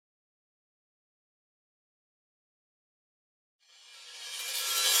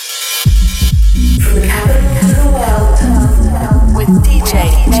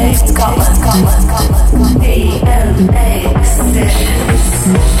DMX Sessions.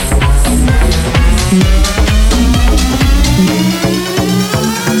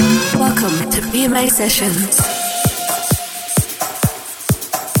 Welcome to BMA Sessions.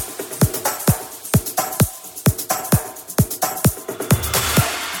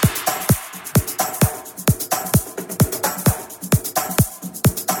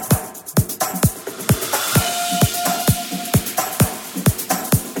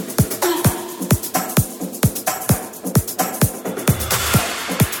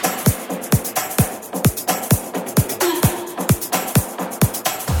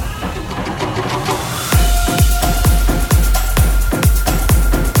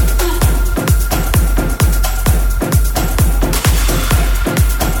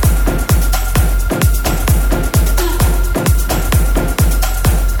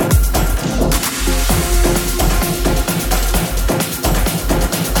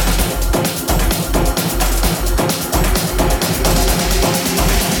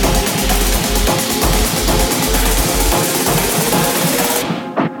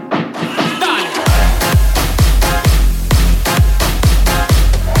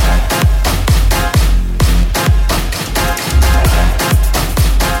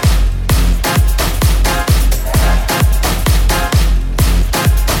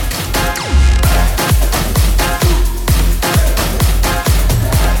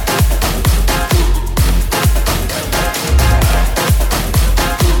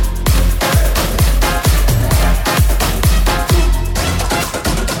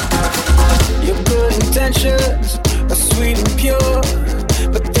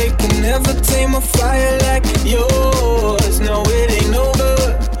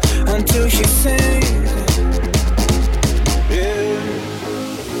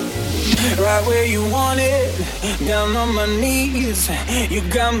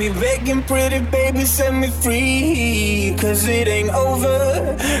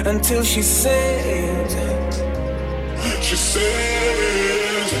 Until she says,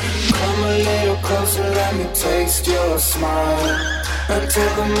 come a little closer, let me taste your smile.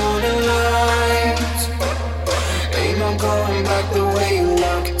 Until the morning light, ain't no going back the way you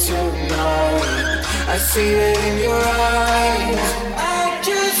look tonight. I see it in your eyes. I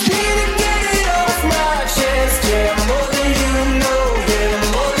just need to get it off my chest. Yeah, more than you know.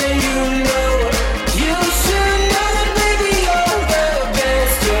 Yeah, more than you know. You should know that, baby, you're the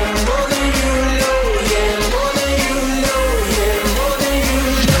best. Yeah, more than you know. Yeah, more than you know. Yeah, more than you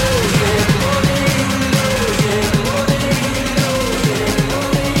know. Yeah, more than you know. Yeah, more than you know. Yeah, more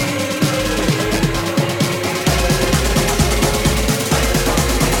than you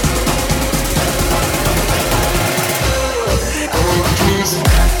know.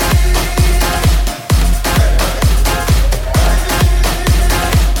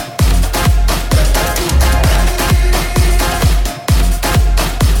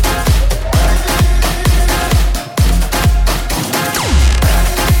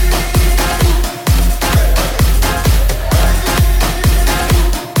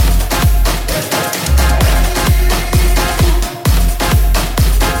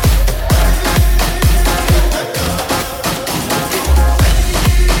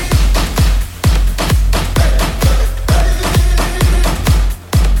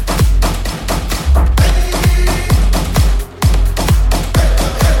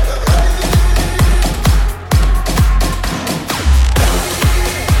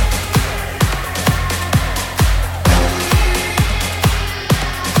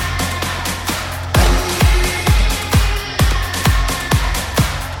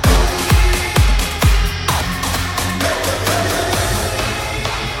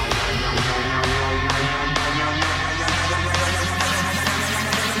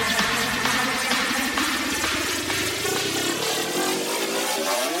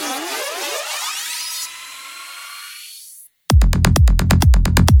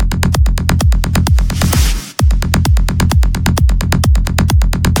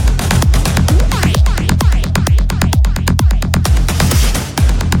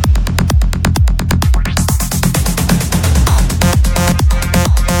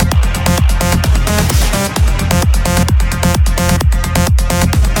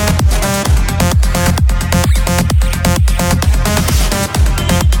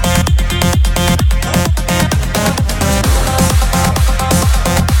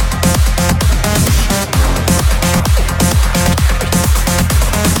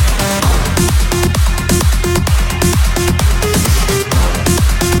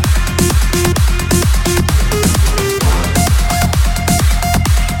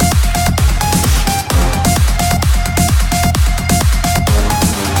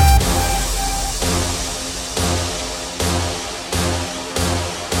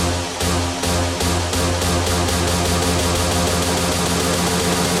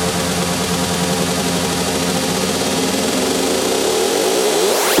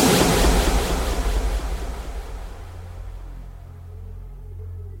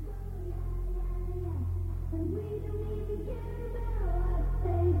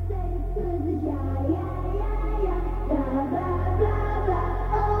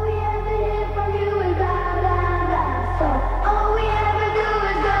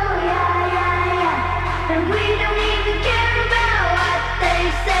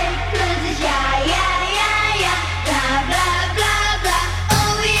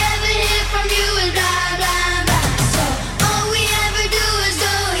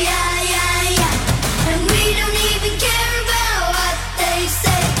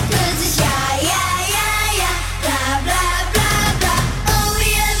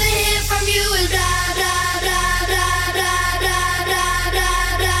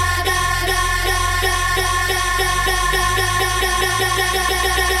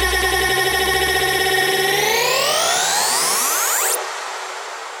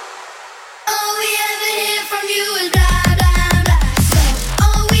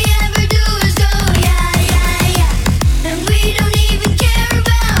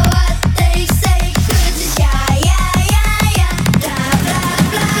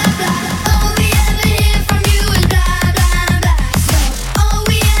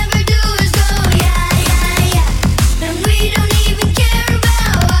 We don't even care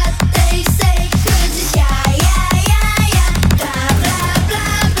about what they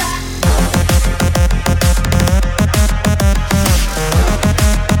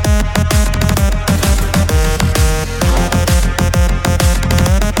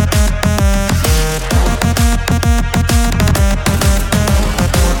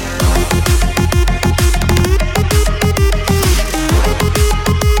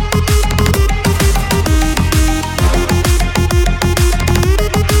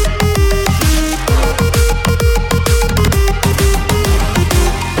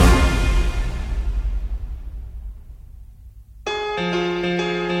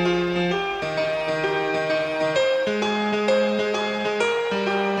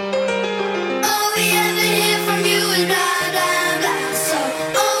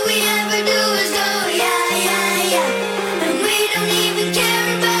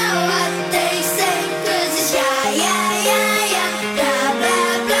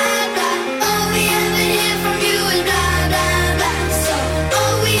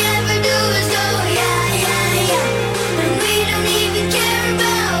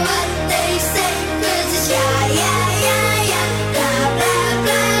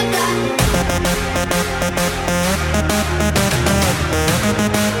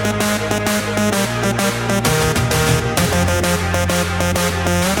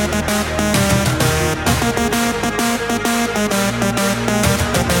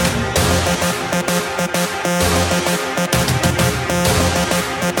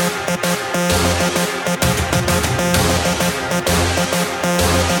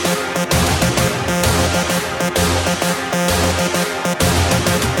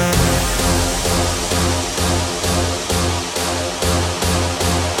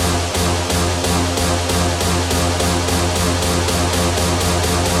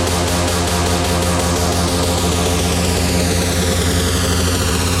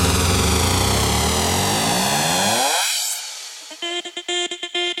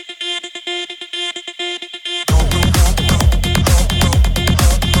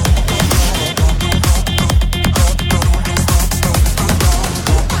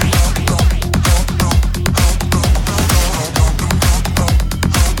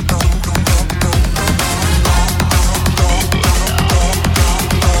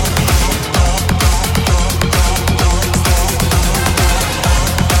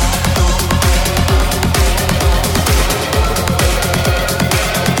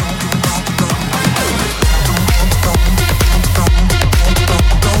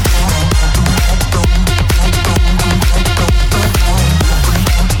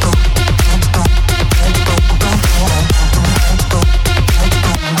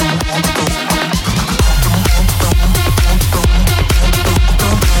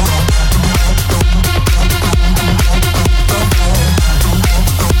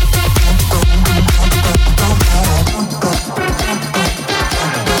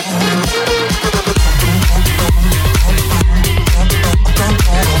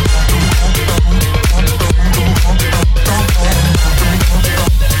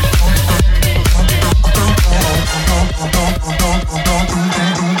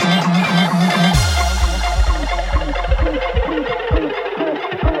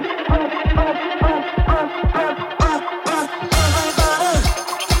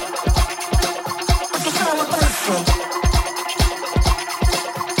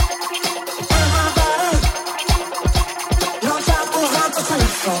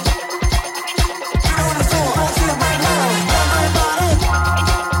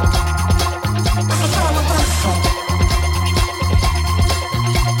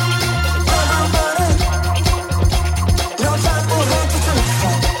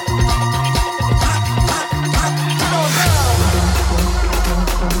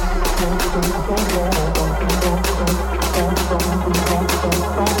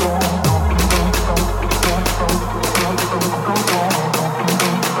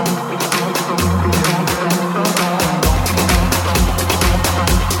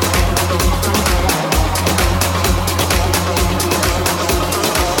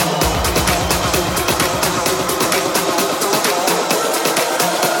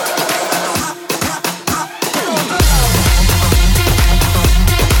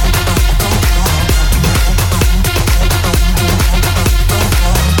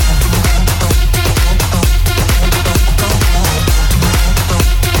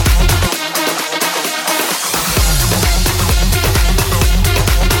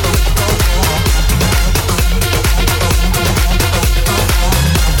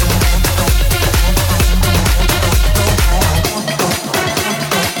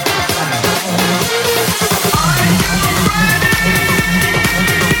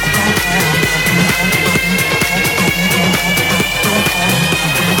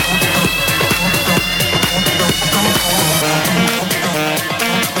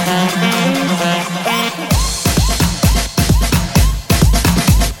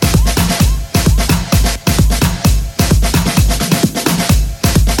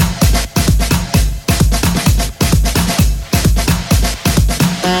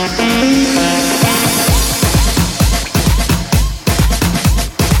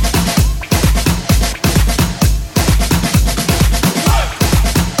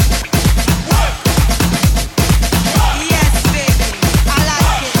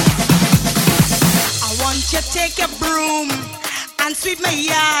sweep my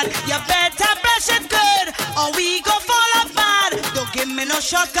yard. You better brush it good, or we go fall apart. Don't give me no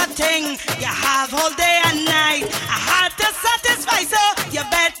shortcut thing. You have all day and night. I had to satisfy, so you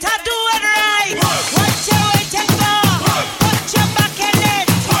better do it right. What you waiting for? Put your back in it.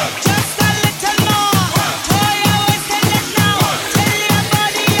 Just a little more. Throw your waist in it now. Tell your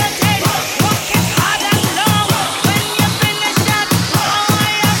body you take. Work it hard and long. When you finish that, oh,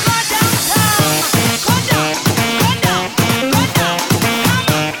 you go downtown. Go down, go down, go down. Come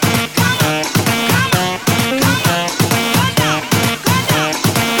on, come on, come on, come on. Go down, go down,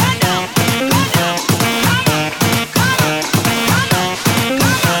 go down, go down. Come on, come on, come on,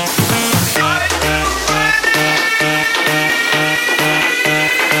 come on.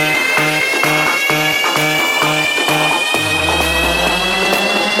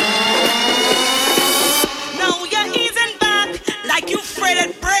 Now you're easing back like you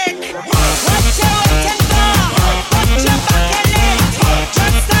fretted brick. What you waiting for? Put your back in it.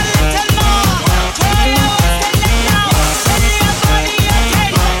 Just a little more. Throw your waist in it now. Tell your body you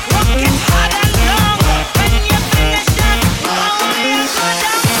take. Work it hard and long. When you finish that, oh, you go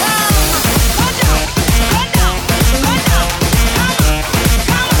downtown. Go down, go down, go down. Come on,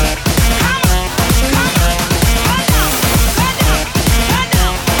 come on, come on, come on. Go down, go down, go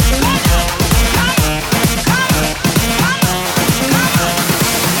down, go down. Come on, come on, come on, come on.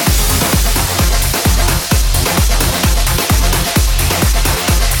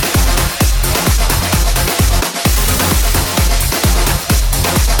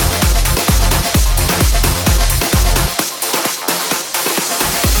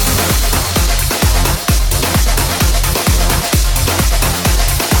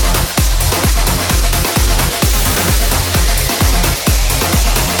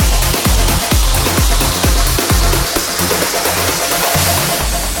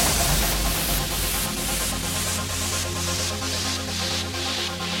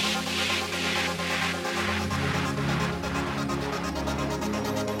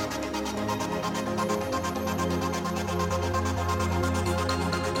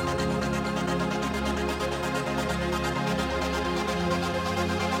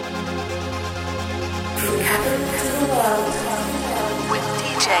 With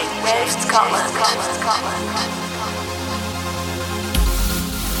DJ Dave Scotland.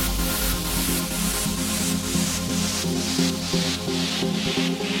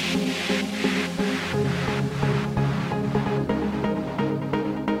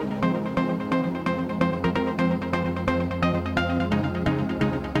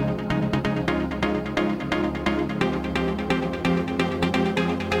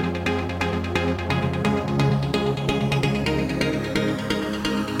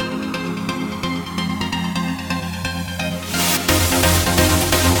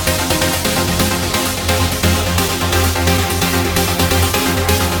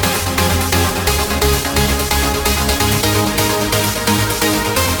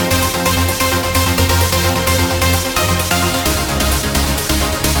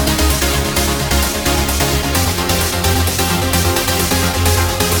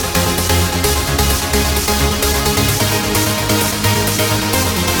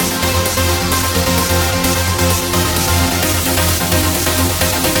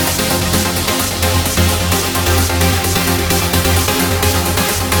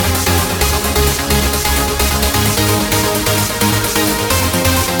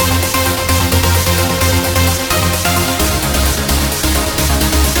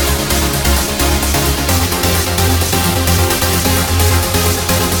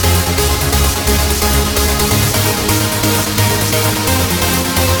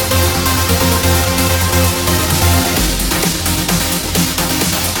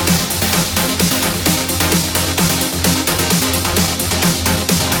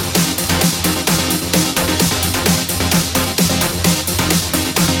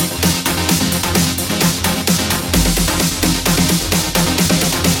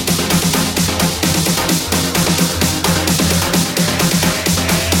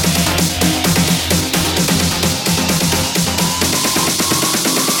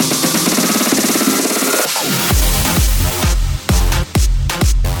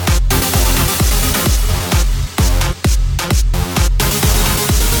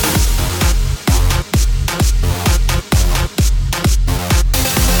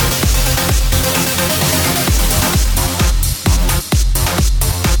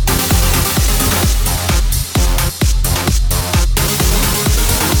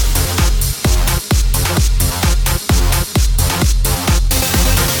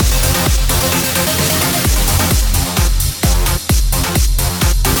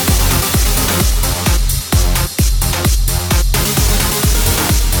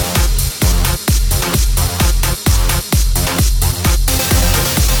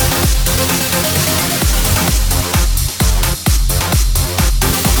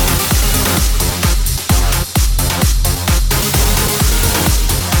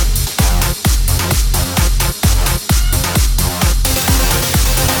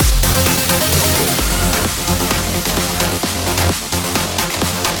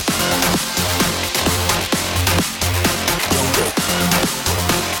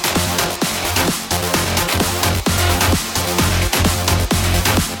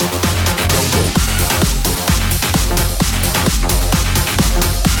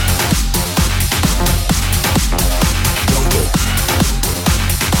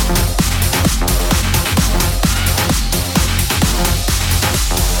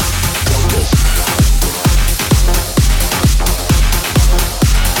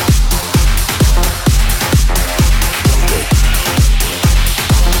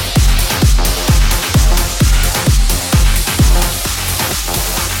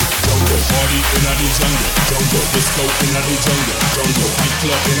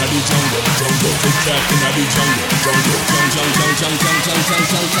 club in the jungle, jungle. Big cat in the jungle, jungle.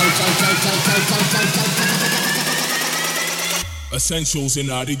 Essentials in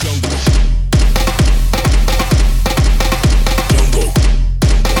the jungle. Jungle.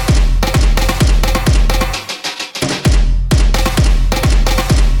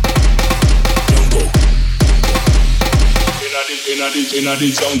 Jungle. In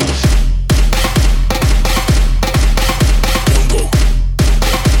the jungle.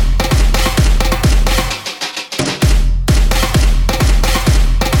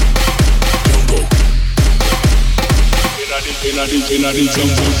 In the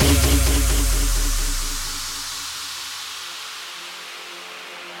jungle.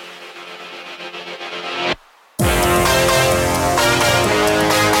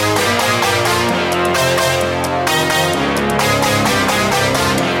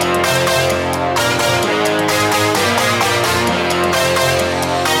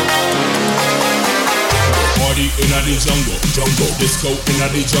 Jungle, disco in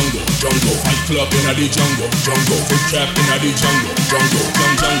the jungle, jungle, fight club in the jungle, jungle, foot trap in the jungle, jungle,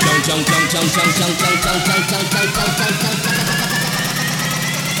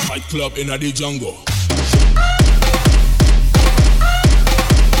 fight club in the jungle,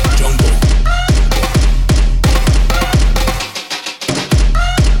 jungle,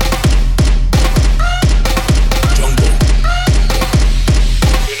 jungle,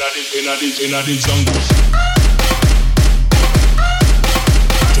 in the jungle.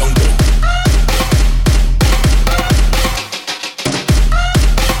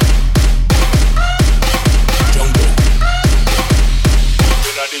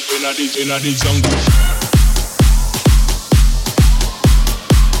 In the jungle.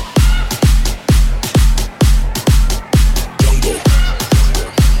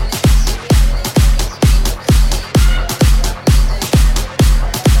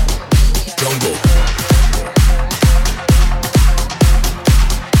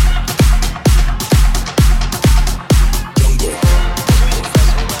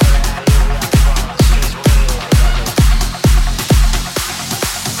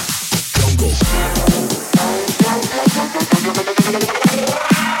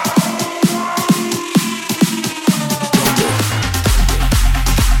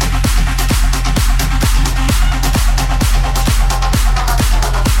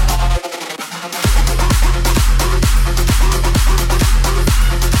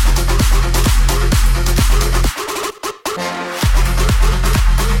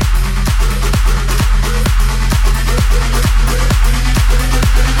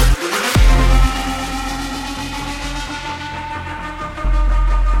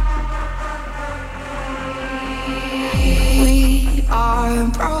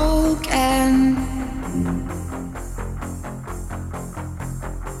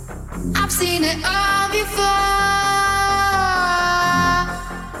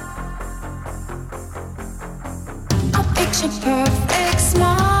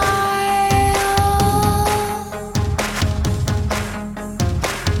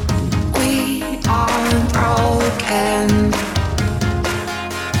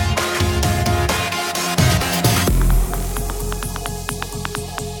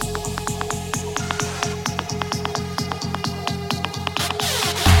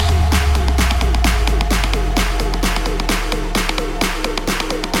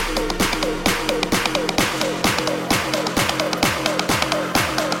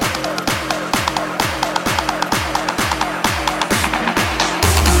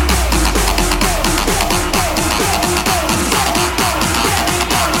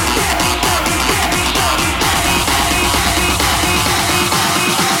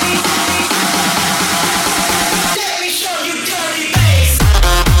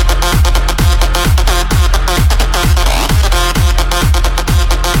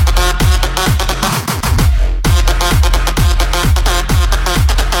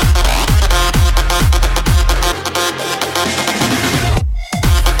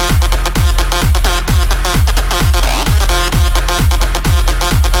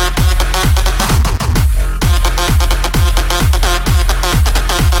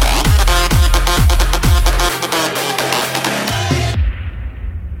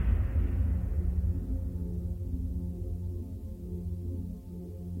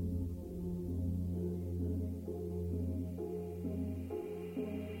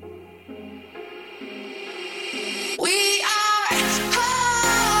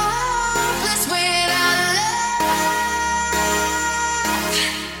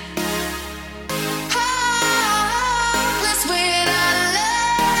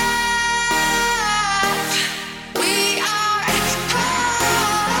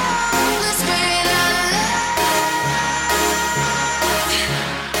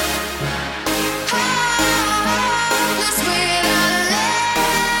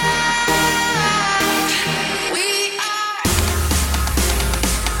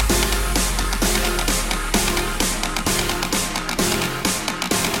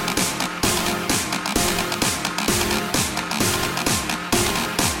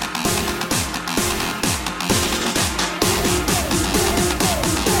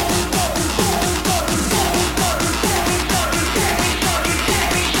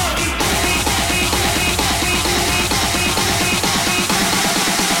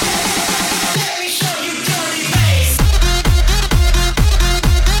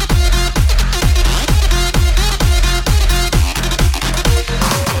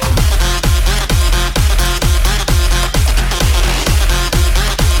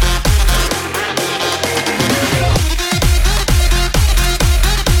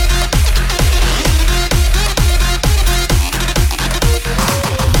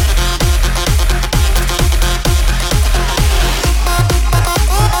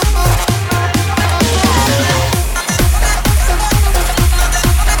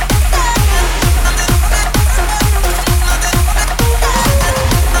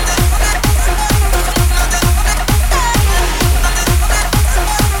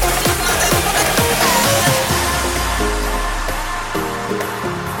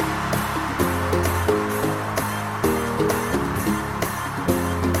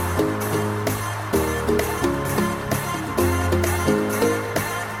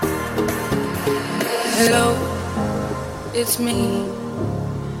 Hello, it's me.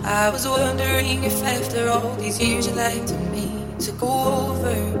 I was wondering if after all these years you'd like to me to go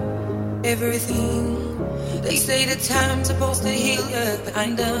over everything. They say that time's supposed to heal you, but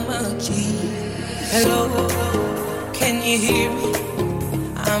I'm a G. Hello, can you hear me?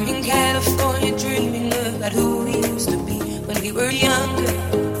 I'm in California dreaming about who we used to be when we were younger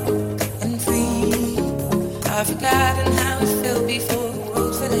and free. I've forgotten how it felt before the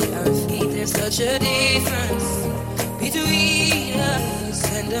road fell at our feet. There's such a difference between us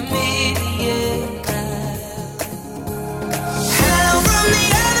and a million miles. Hello from the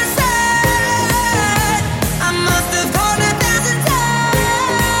other side. I must have called 1,000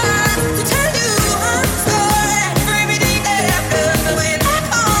 times to tell you I'm sorry for everything that happened. But when I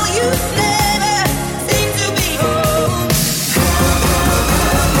call, you never seem to be home.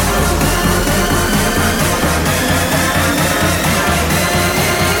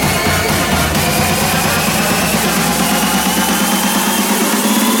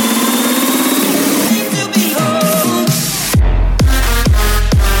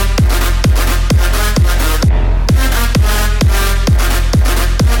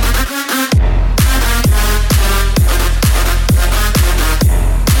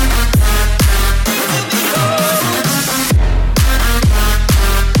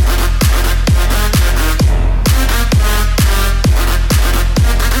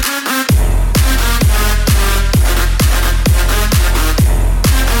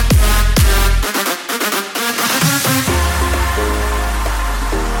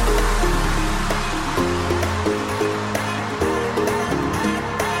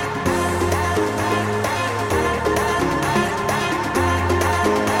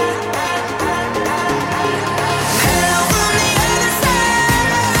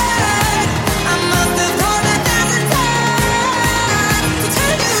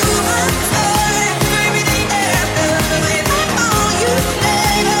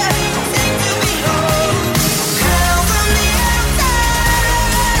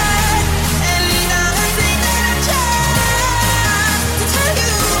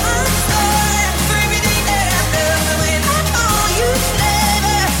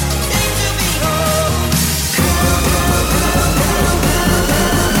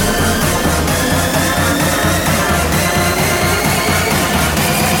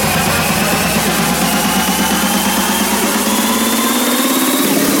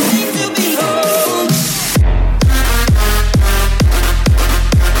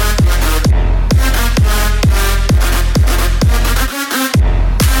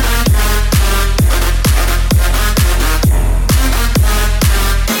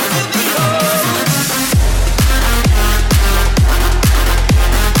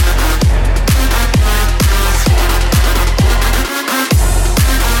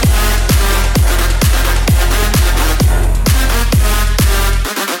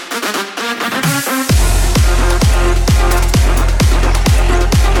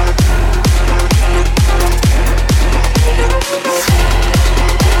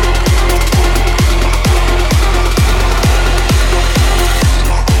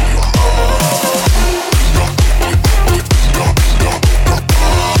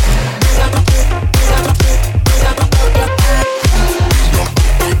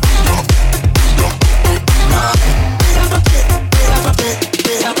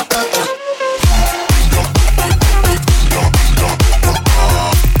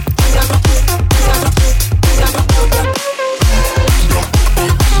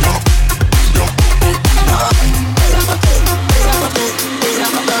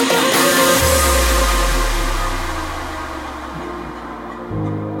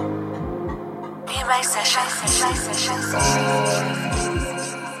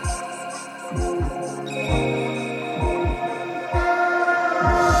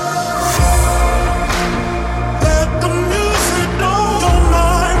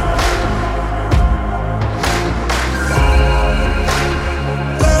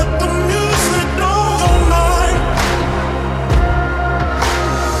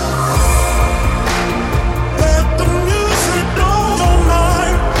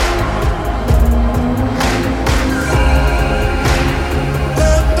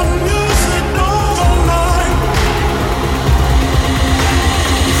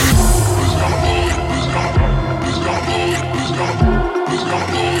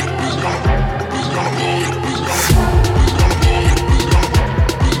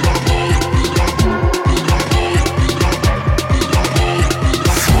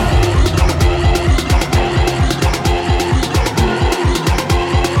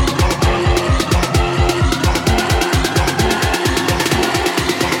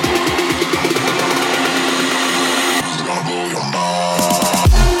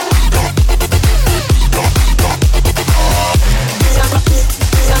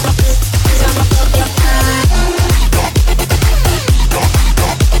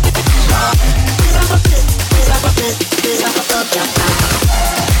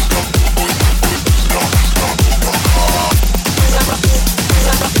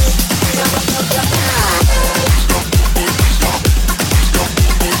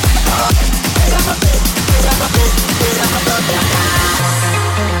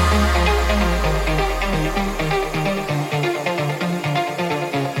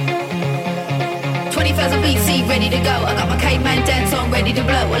 to go. I got my caveman dance on, ready to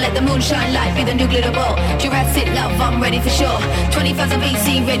blow. I let the moonshine light be the new glitter ball. Jurassic love, I'm ready for sure. 20,000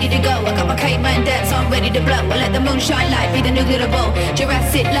 BC, ready to go. I got my caveman dance on, ready to blow. I let the moonshine light be the new glitter ball.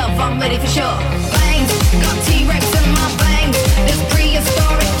 Jurassic love, I'm ready for sure. Bangs, got T-Rex in my veins. This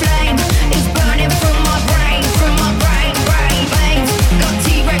prehistoric flame is burning from my brain, from my brain, brain. Bangs, got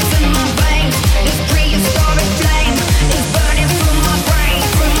T-Rex in my veins. This prehistoric flame is burning from my brain,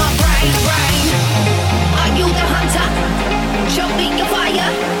 brain. Are you the hunter? Show me your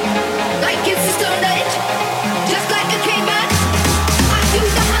fire. Like it's the stone age, just like a caveman. Are you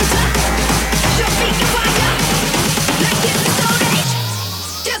the hunter? Show me your fire. Like it's the stone age,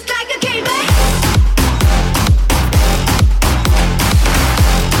 just like a caveman.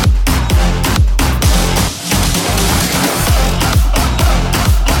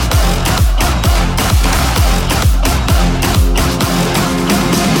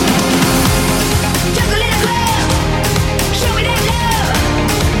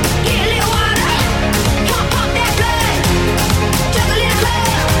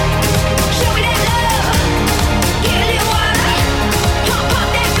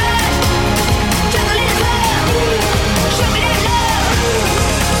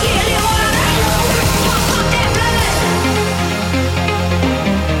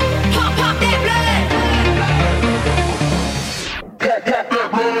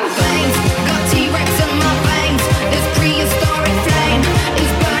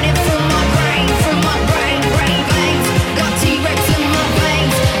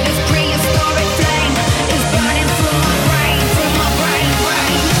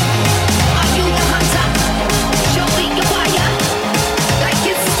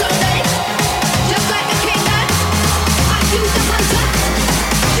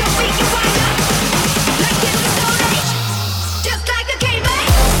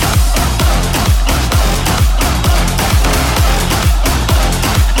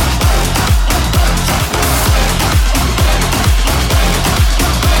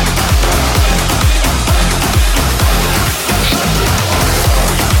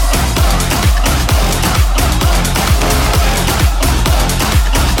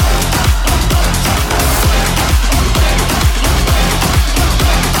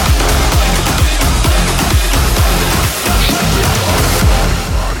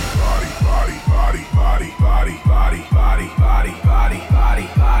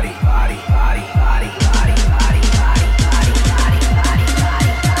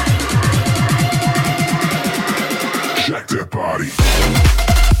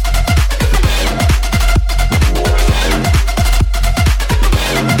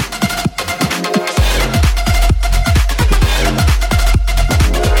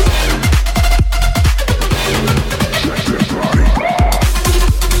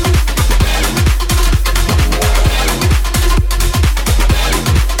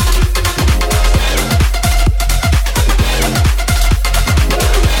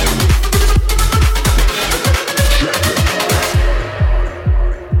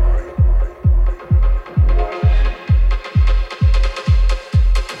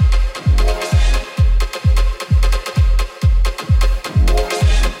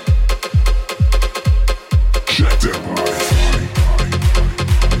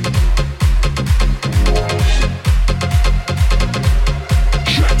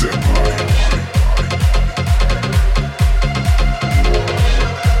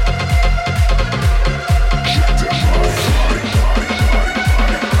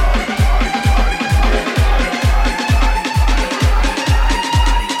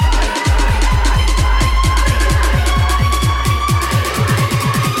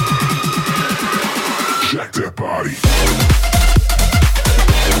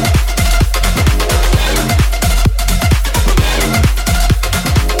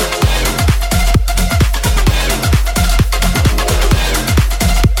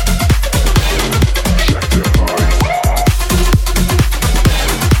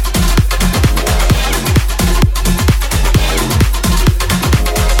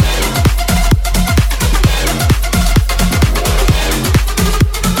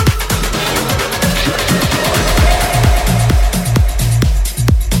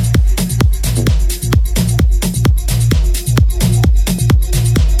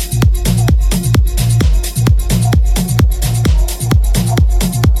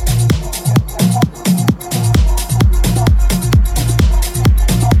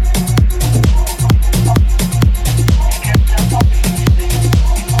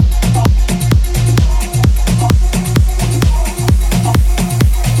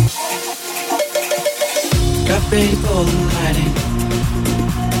 ready for the lighting.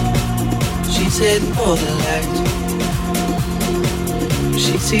 She's heading for the light.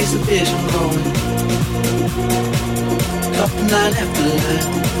 She sees the vision growing, couple line after line.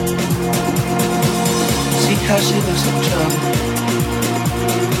 See how she looks like trouble.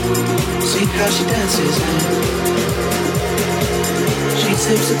 See how she dances and she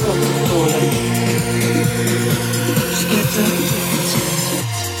sips a Coca-Cola. She gets up and takes it.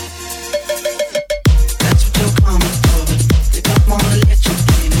 That's what you're coming for, but they don't wanna let you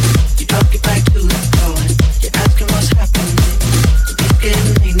in. You don't get back to the floor and you're asking what's happening. You're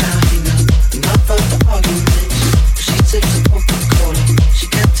getting me now, enough of the arguments. She sips a Coca-Cola. She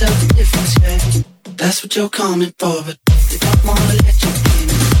can't tell the difference yet. That's what you're coming for, but they don't wanna let you in.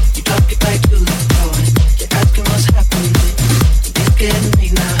 You don't get back to the floor and you're asking what's happening. You're getting me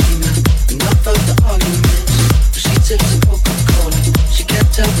now, enough of the arguments. She sips a Coca-Cola. She can't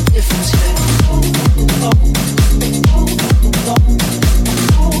tell the difference yet.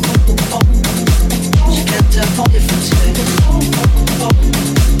 She can't tell the difference yet.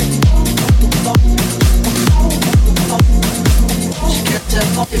 She can't tell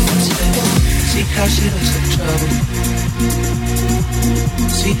the difference yet. See how she looks like trouble.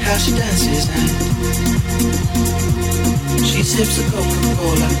 See how she dances and she sips a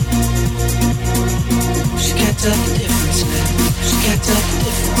Coca-Cola. She can't tell the difference yet. She can't tell the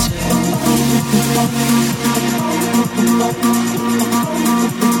difference yet.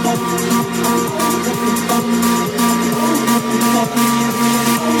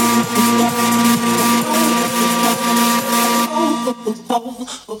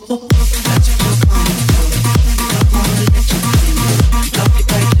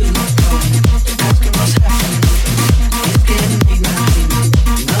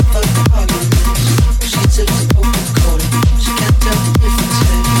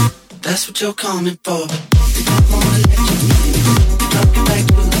 That's what you're coming for, but they don't wanna let you in. You don't get back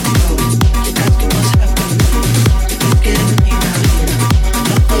to the floor. You're asking what's happening. You're getting me now.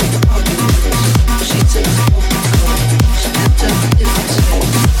 Enough of the arguments. She takes a Coca-Cola. She can't tell the difference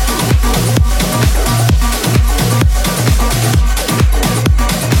yet.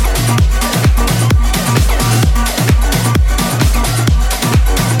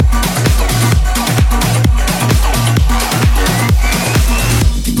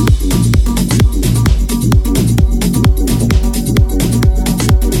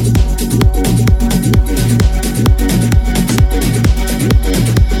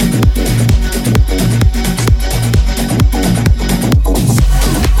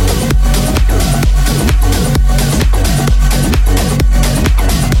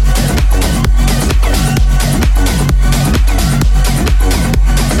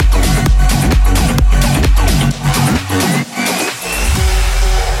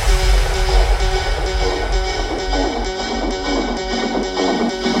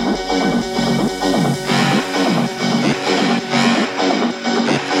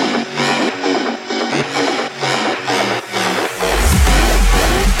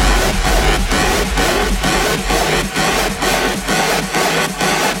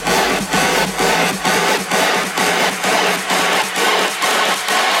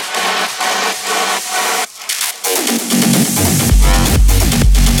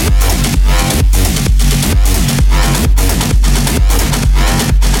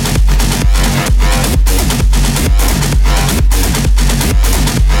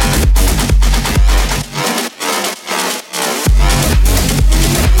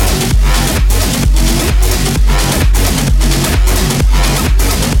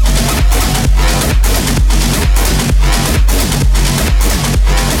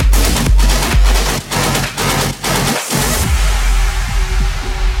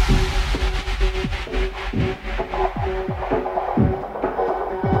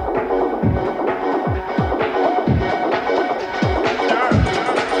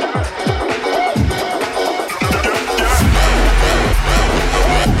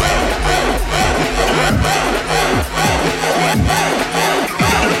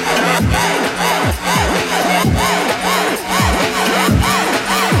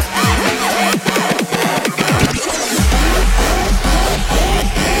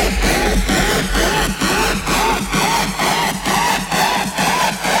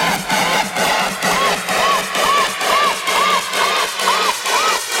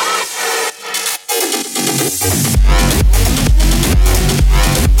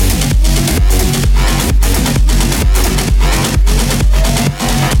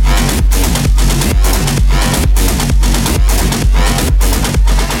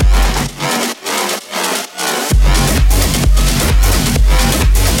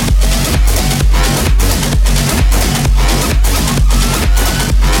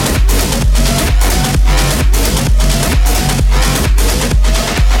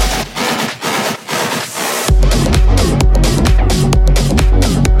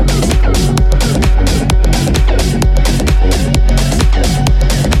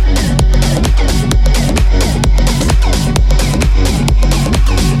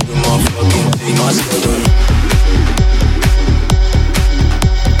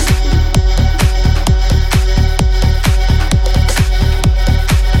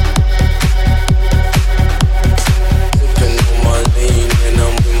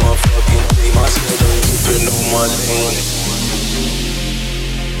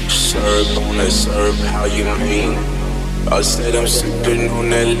 Syrup on that syrup, how you mean? I said I'm sipping on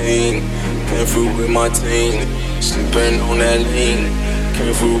that lean. Came through with my team. Sipping on that lean.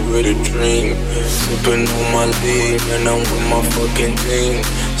 Came through with a dream. Sipping on my lean, and I'm with my fucking team.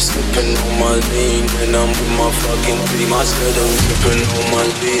 Sipping on my lean, and I'm with my fucking team. I said I'm sipping on my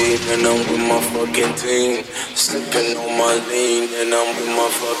lean, and I'm with my fucking team. Sipping on my lean, and I'm with my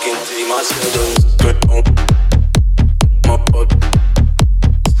fucking team. I said I'm sipping on my fucking.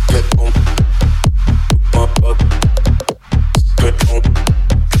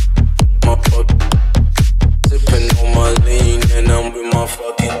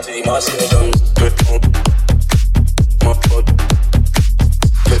 I said I'm spit on my fuck,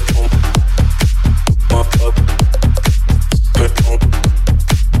 spit on my fuck, spit on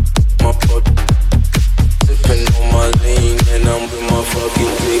my fuck, sipping on my lean, and I'm with my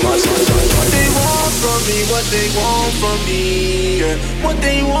fucking team. I said what they want from me, what they want from me, yeah. What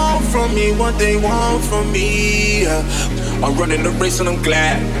they want from me, what they want from me, yeah. I'm running the race and I'm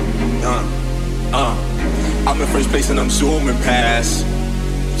glad, I'm in first place and I'm zooming past.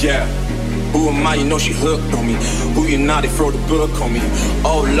 Yeah, who am I? You know she hooked on me. Who you not? They throw the book on me.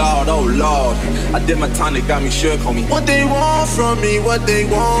 Oh Lord, I did my time, they got me shook on me. What they want from me, what they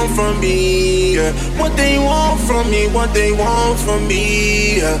want from me, yeah. What they want from me, what they want from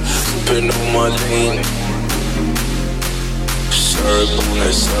me, yeah. Sipping on my lean. Syrup on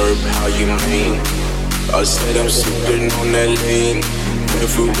that syrup, how you mean? I said I'm sipping on that lean. Came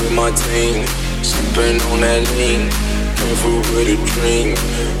through with my team. Sipping on that lean. Came through with a dream.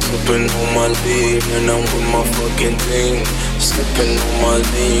 Sipping on my lean, and I'm with my fucking team. Sipping on my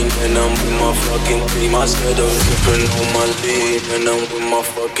lean, and I'm with my fucking team. I said I'm sipping on my lean, and I'm with my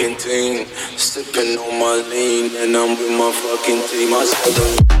fucking team. Sipping on my lean, and I'm with my fucking team. I said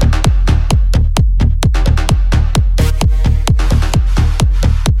I'm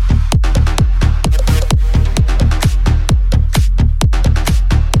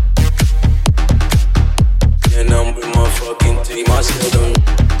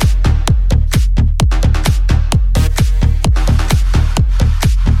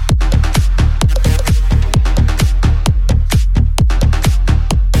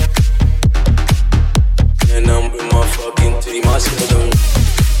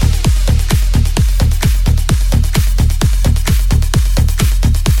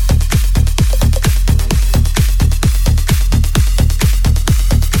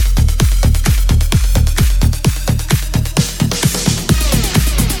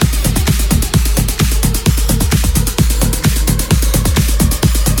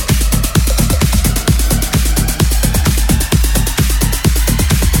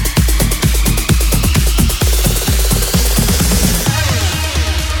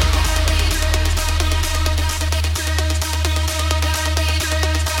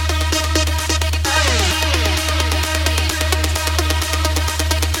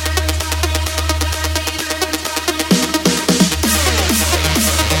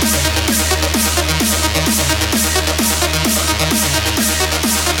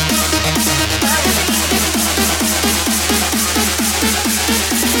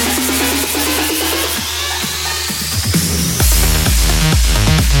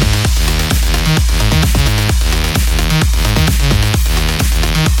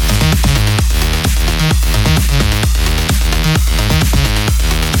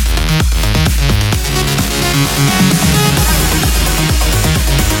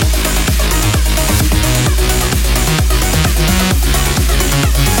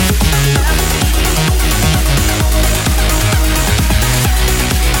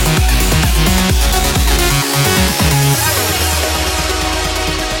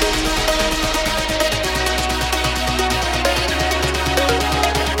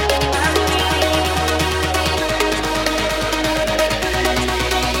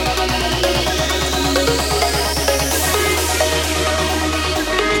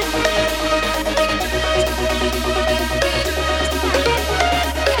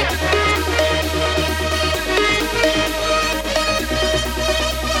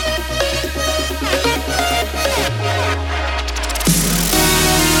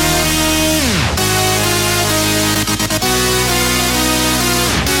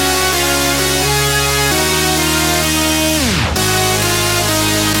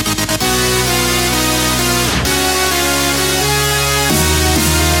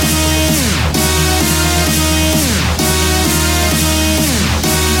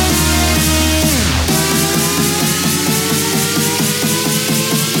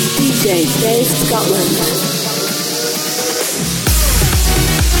Dave Scotland.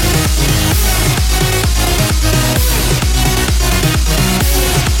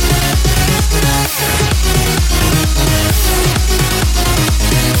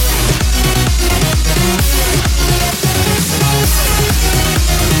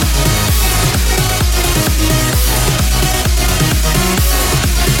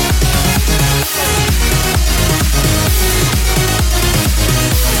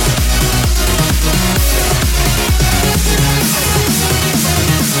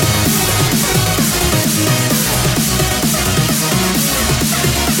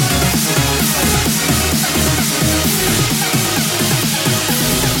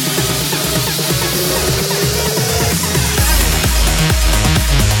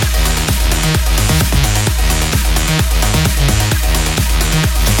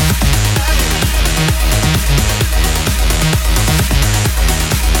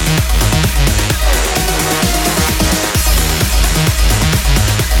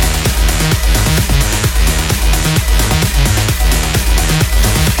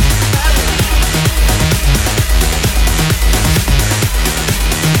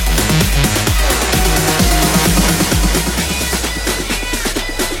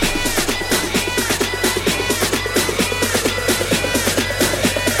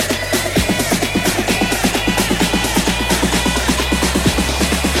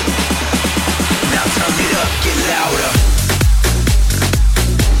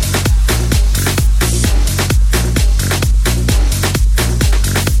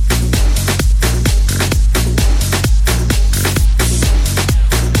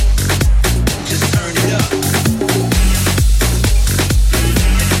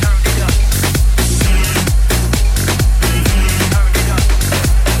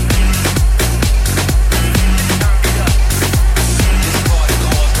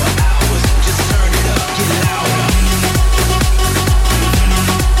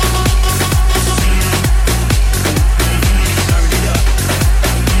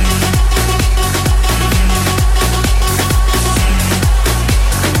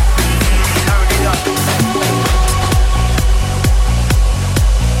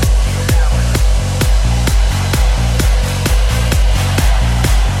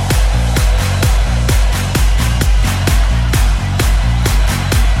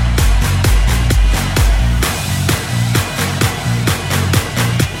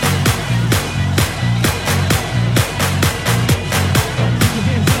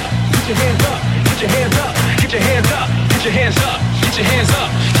 Get your hands up, get your hands up, get your hands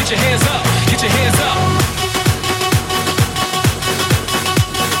up, get your hands up, get your hands up.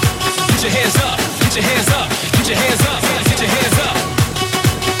 Get your hands up, get your hands up, get your hands up, get your hands up.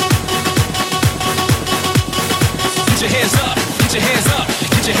 Get your hands up, get your hands up,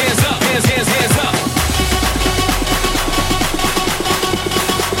 get your hands up, hands up.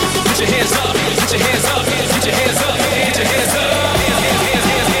 Get your hands up, get your hands up, get your hands up, get your hands up.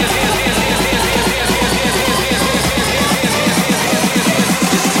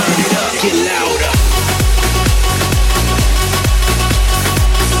 Get louder.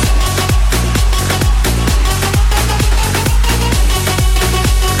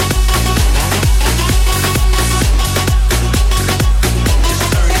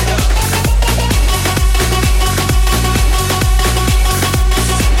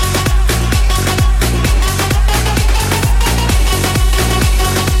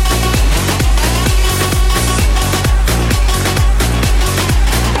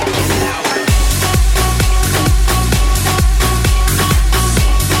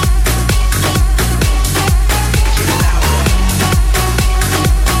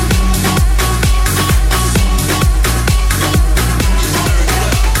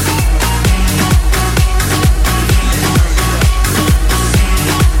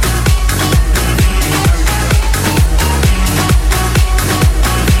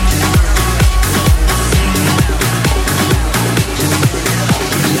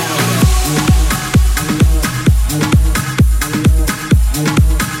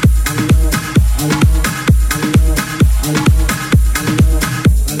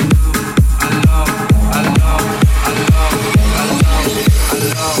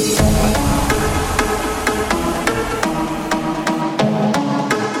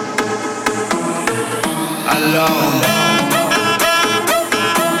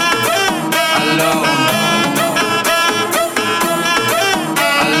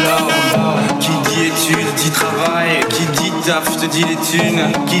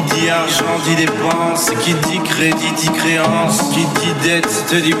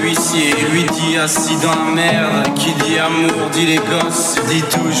 Te dit huissier, lui dit assis dans la merde. Qui dit amour, dit les gosses, dit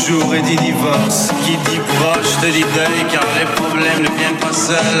toujours et dit divorce. Qui dit proche, te dit deuil, car les problèmes ne viennent pas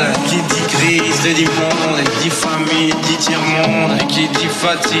seuls. Qui dit crise, te dit monde, dit famille, dit tiers-monde. Qui dit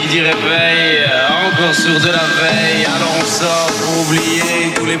fatigue, dit réveil, encore sourd de la veille. Alors on sort pour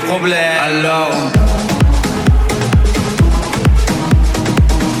oublier tous les problèmes. Alors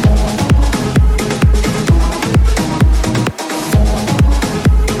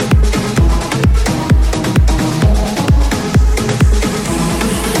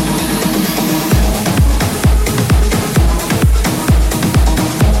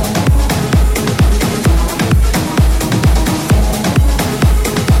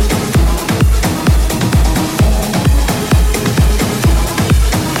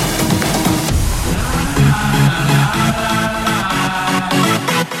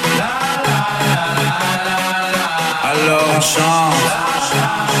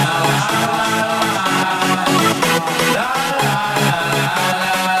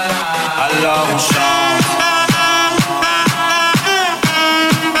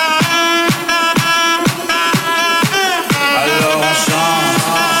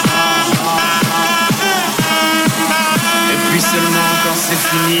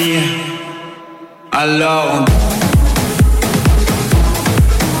alors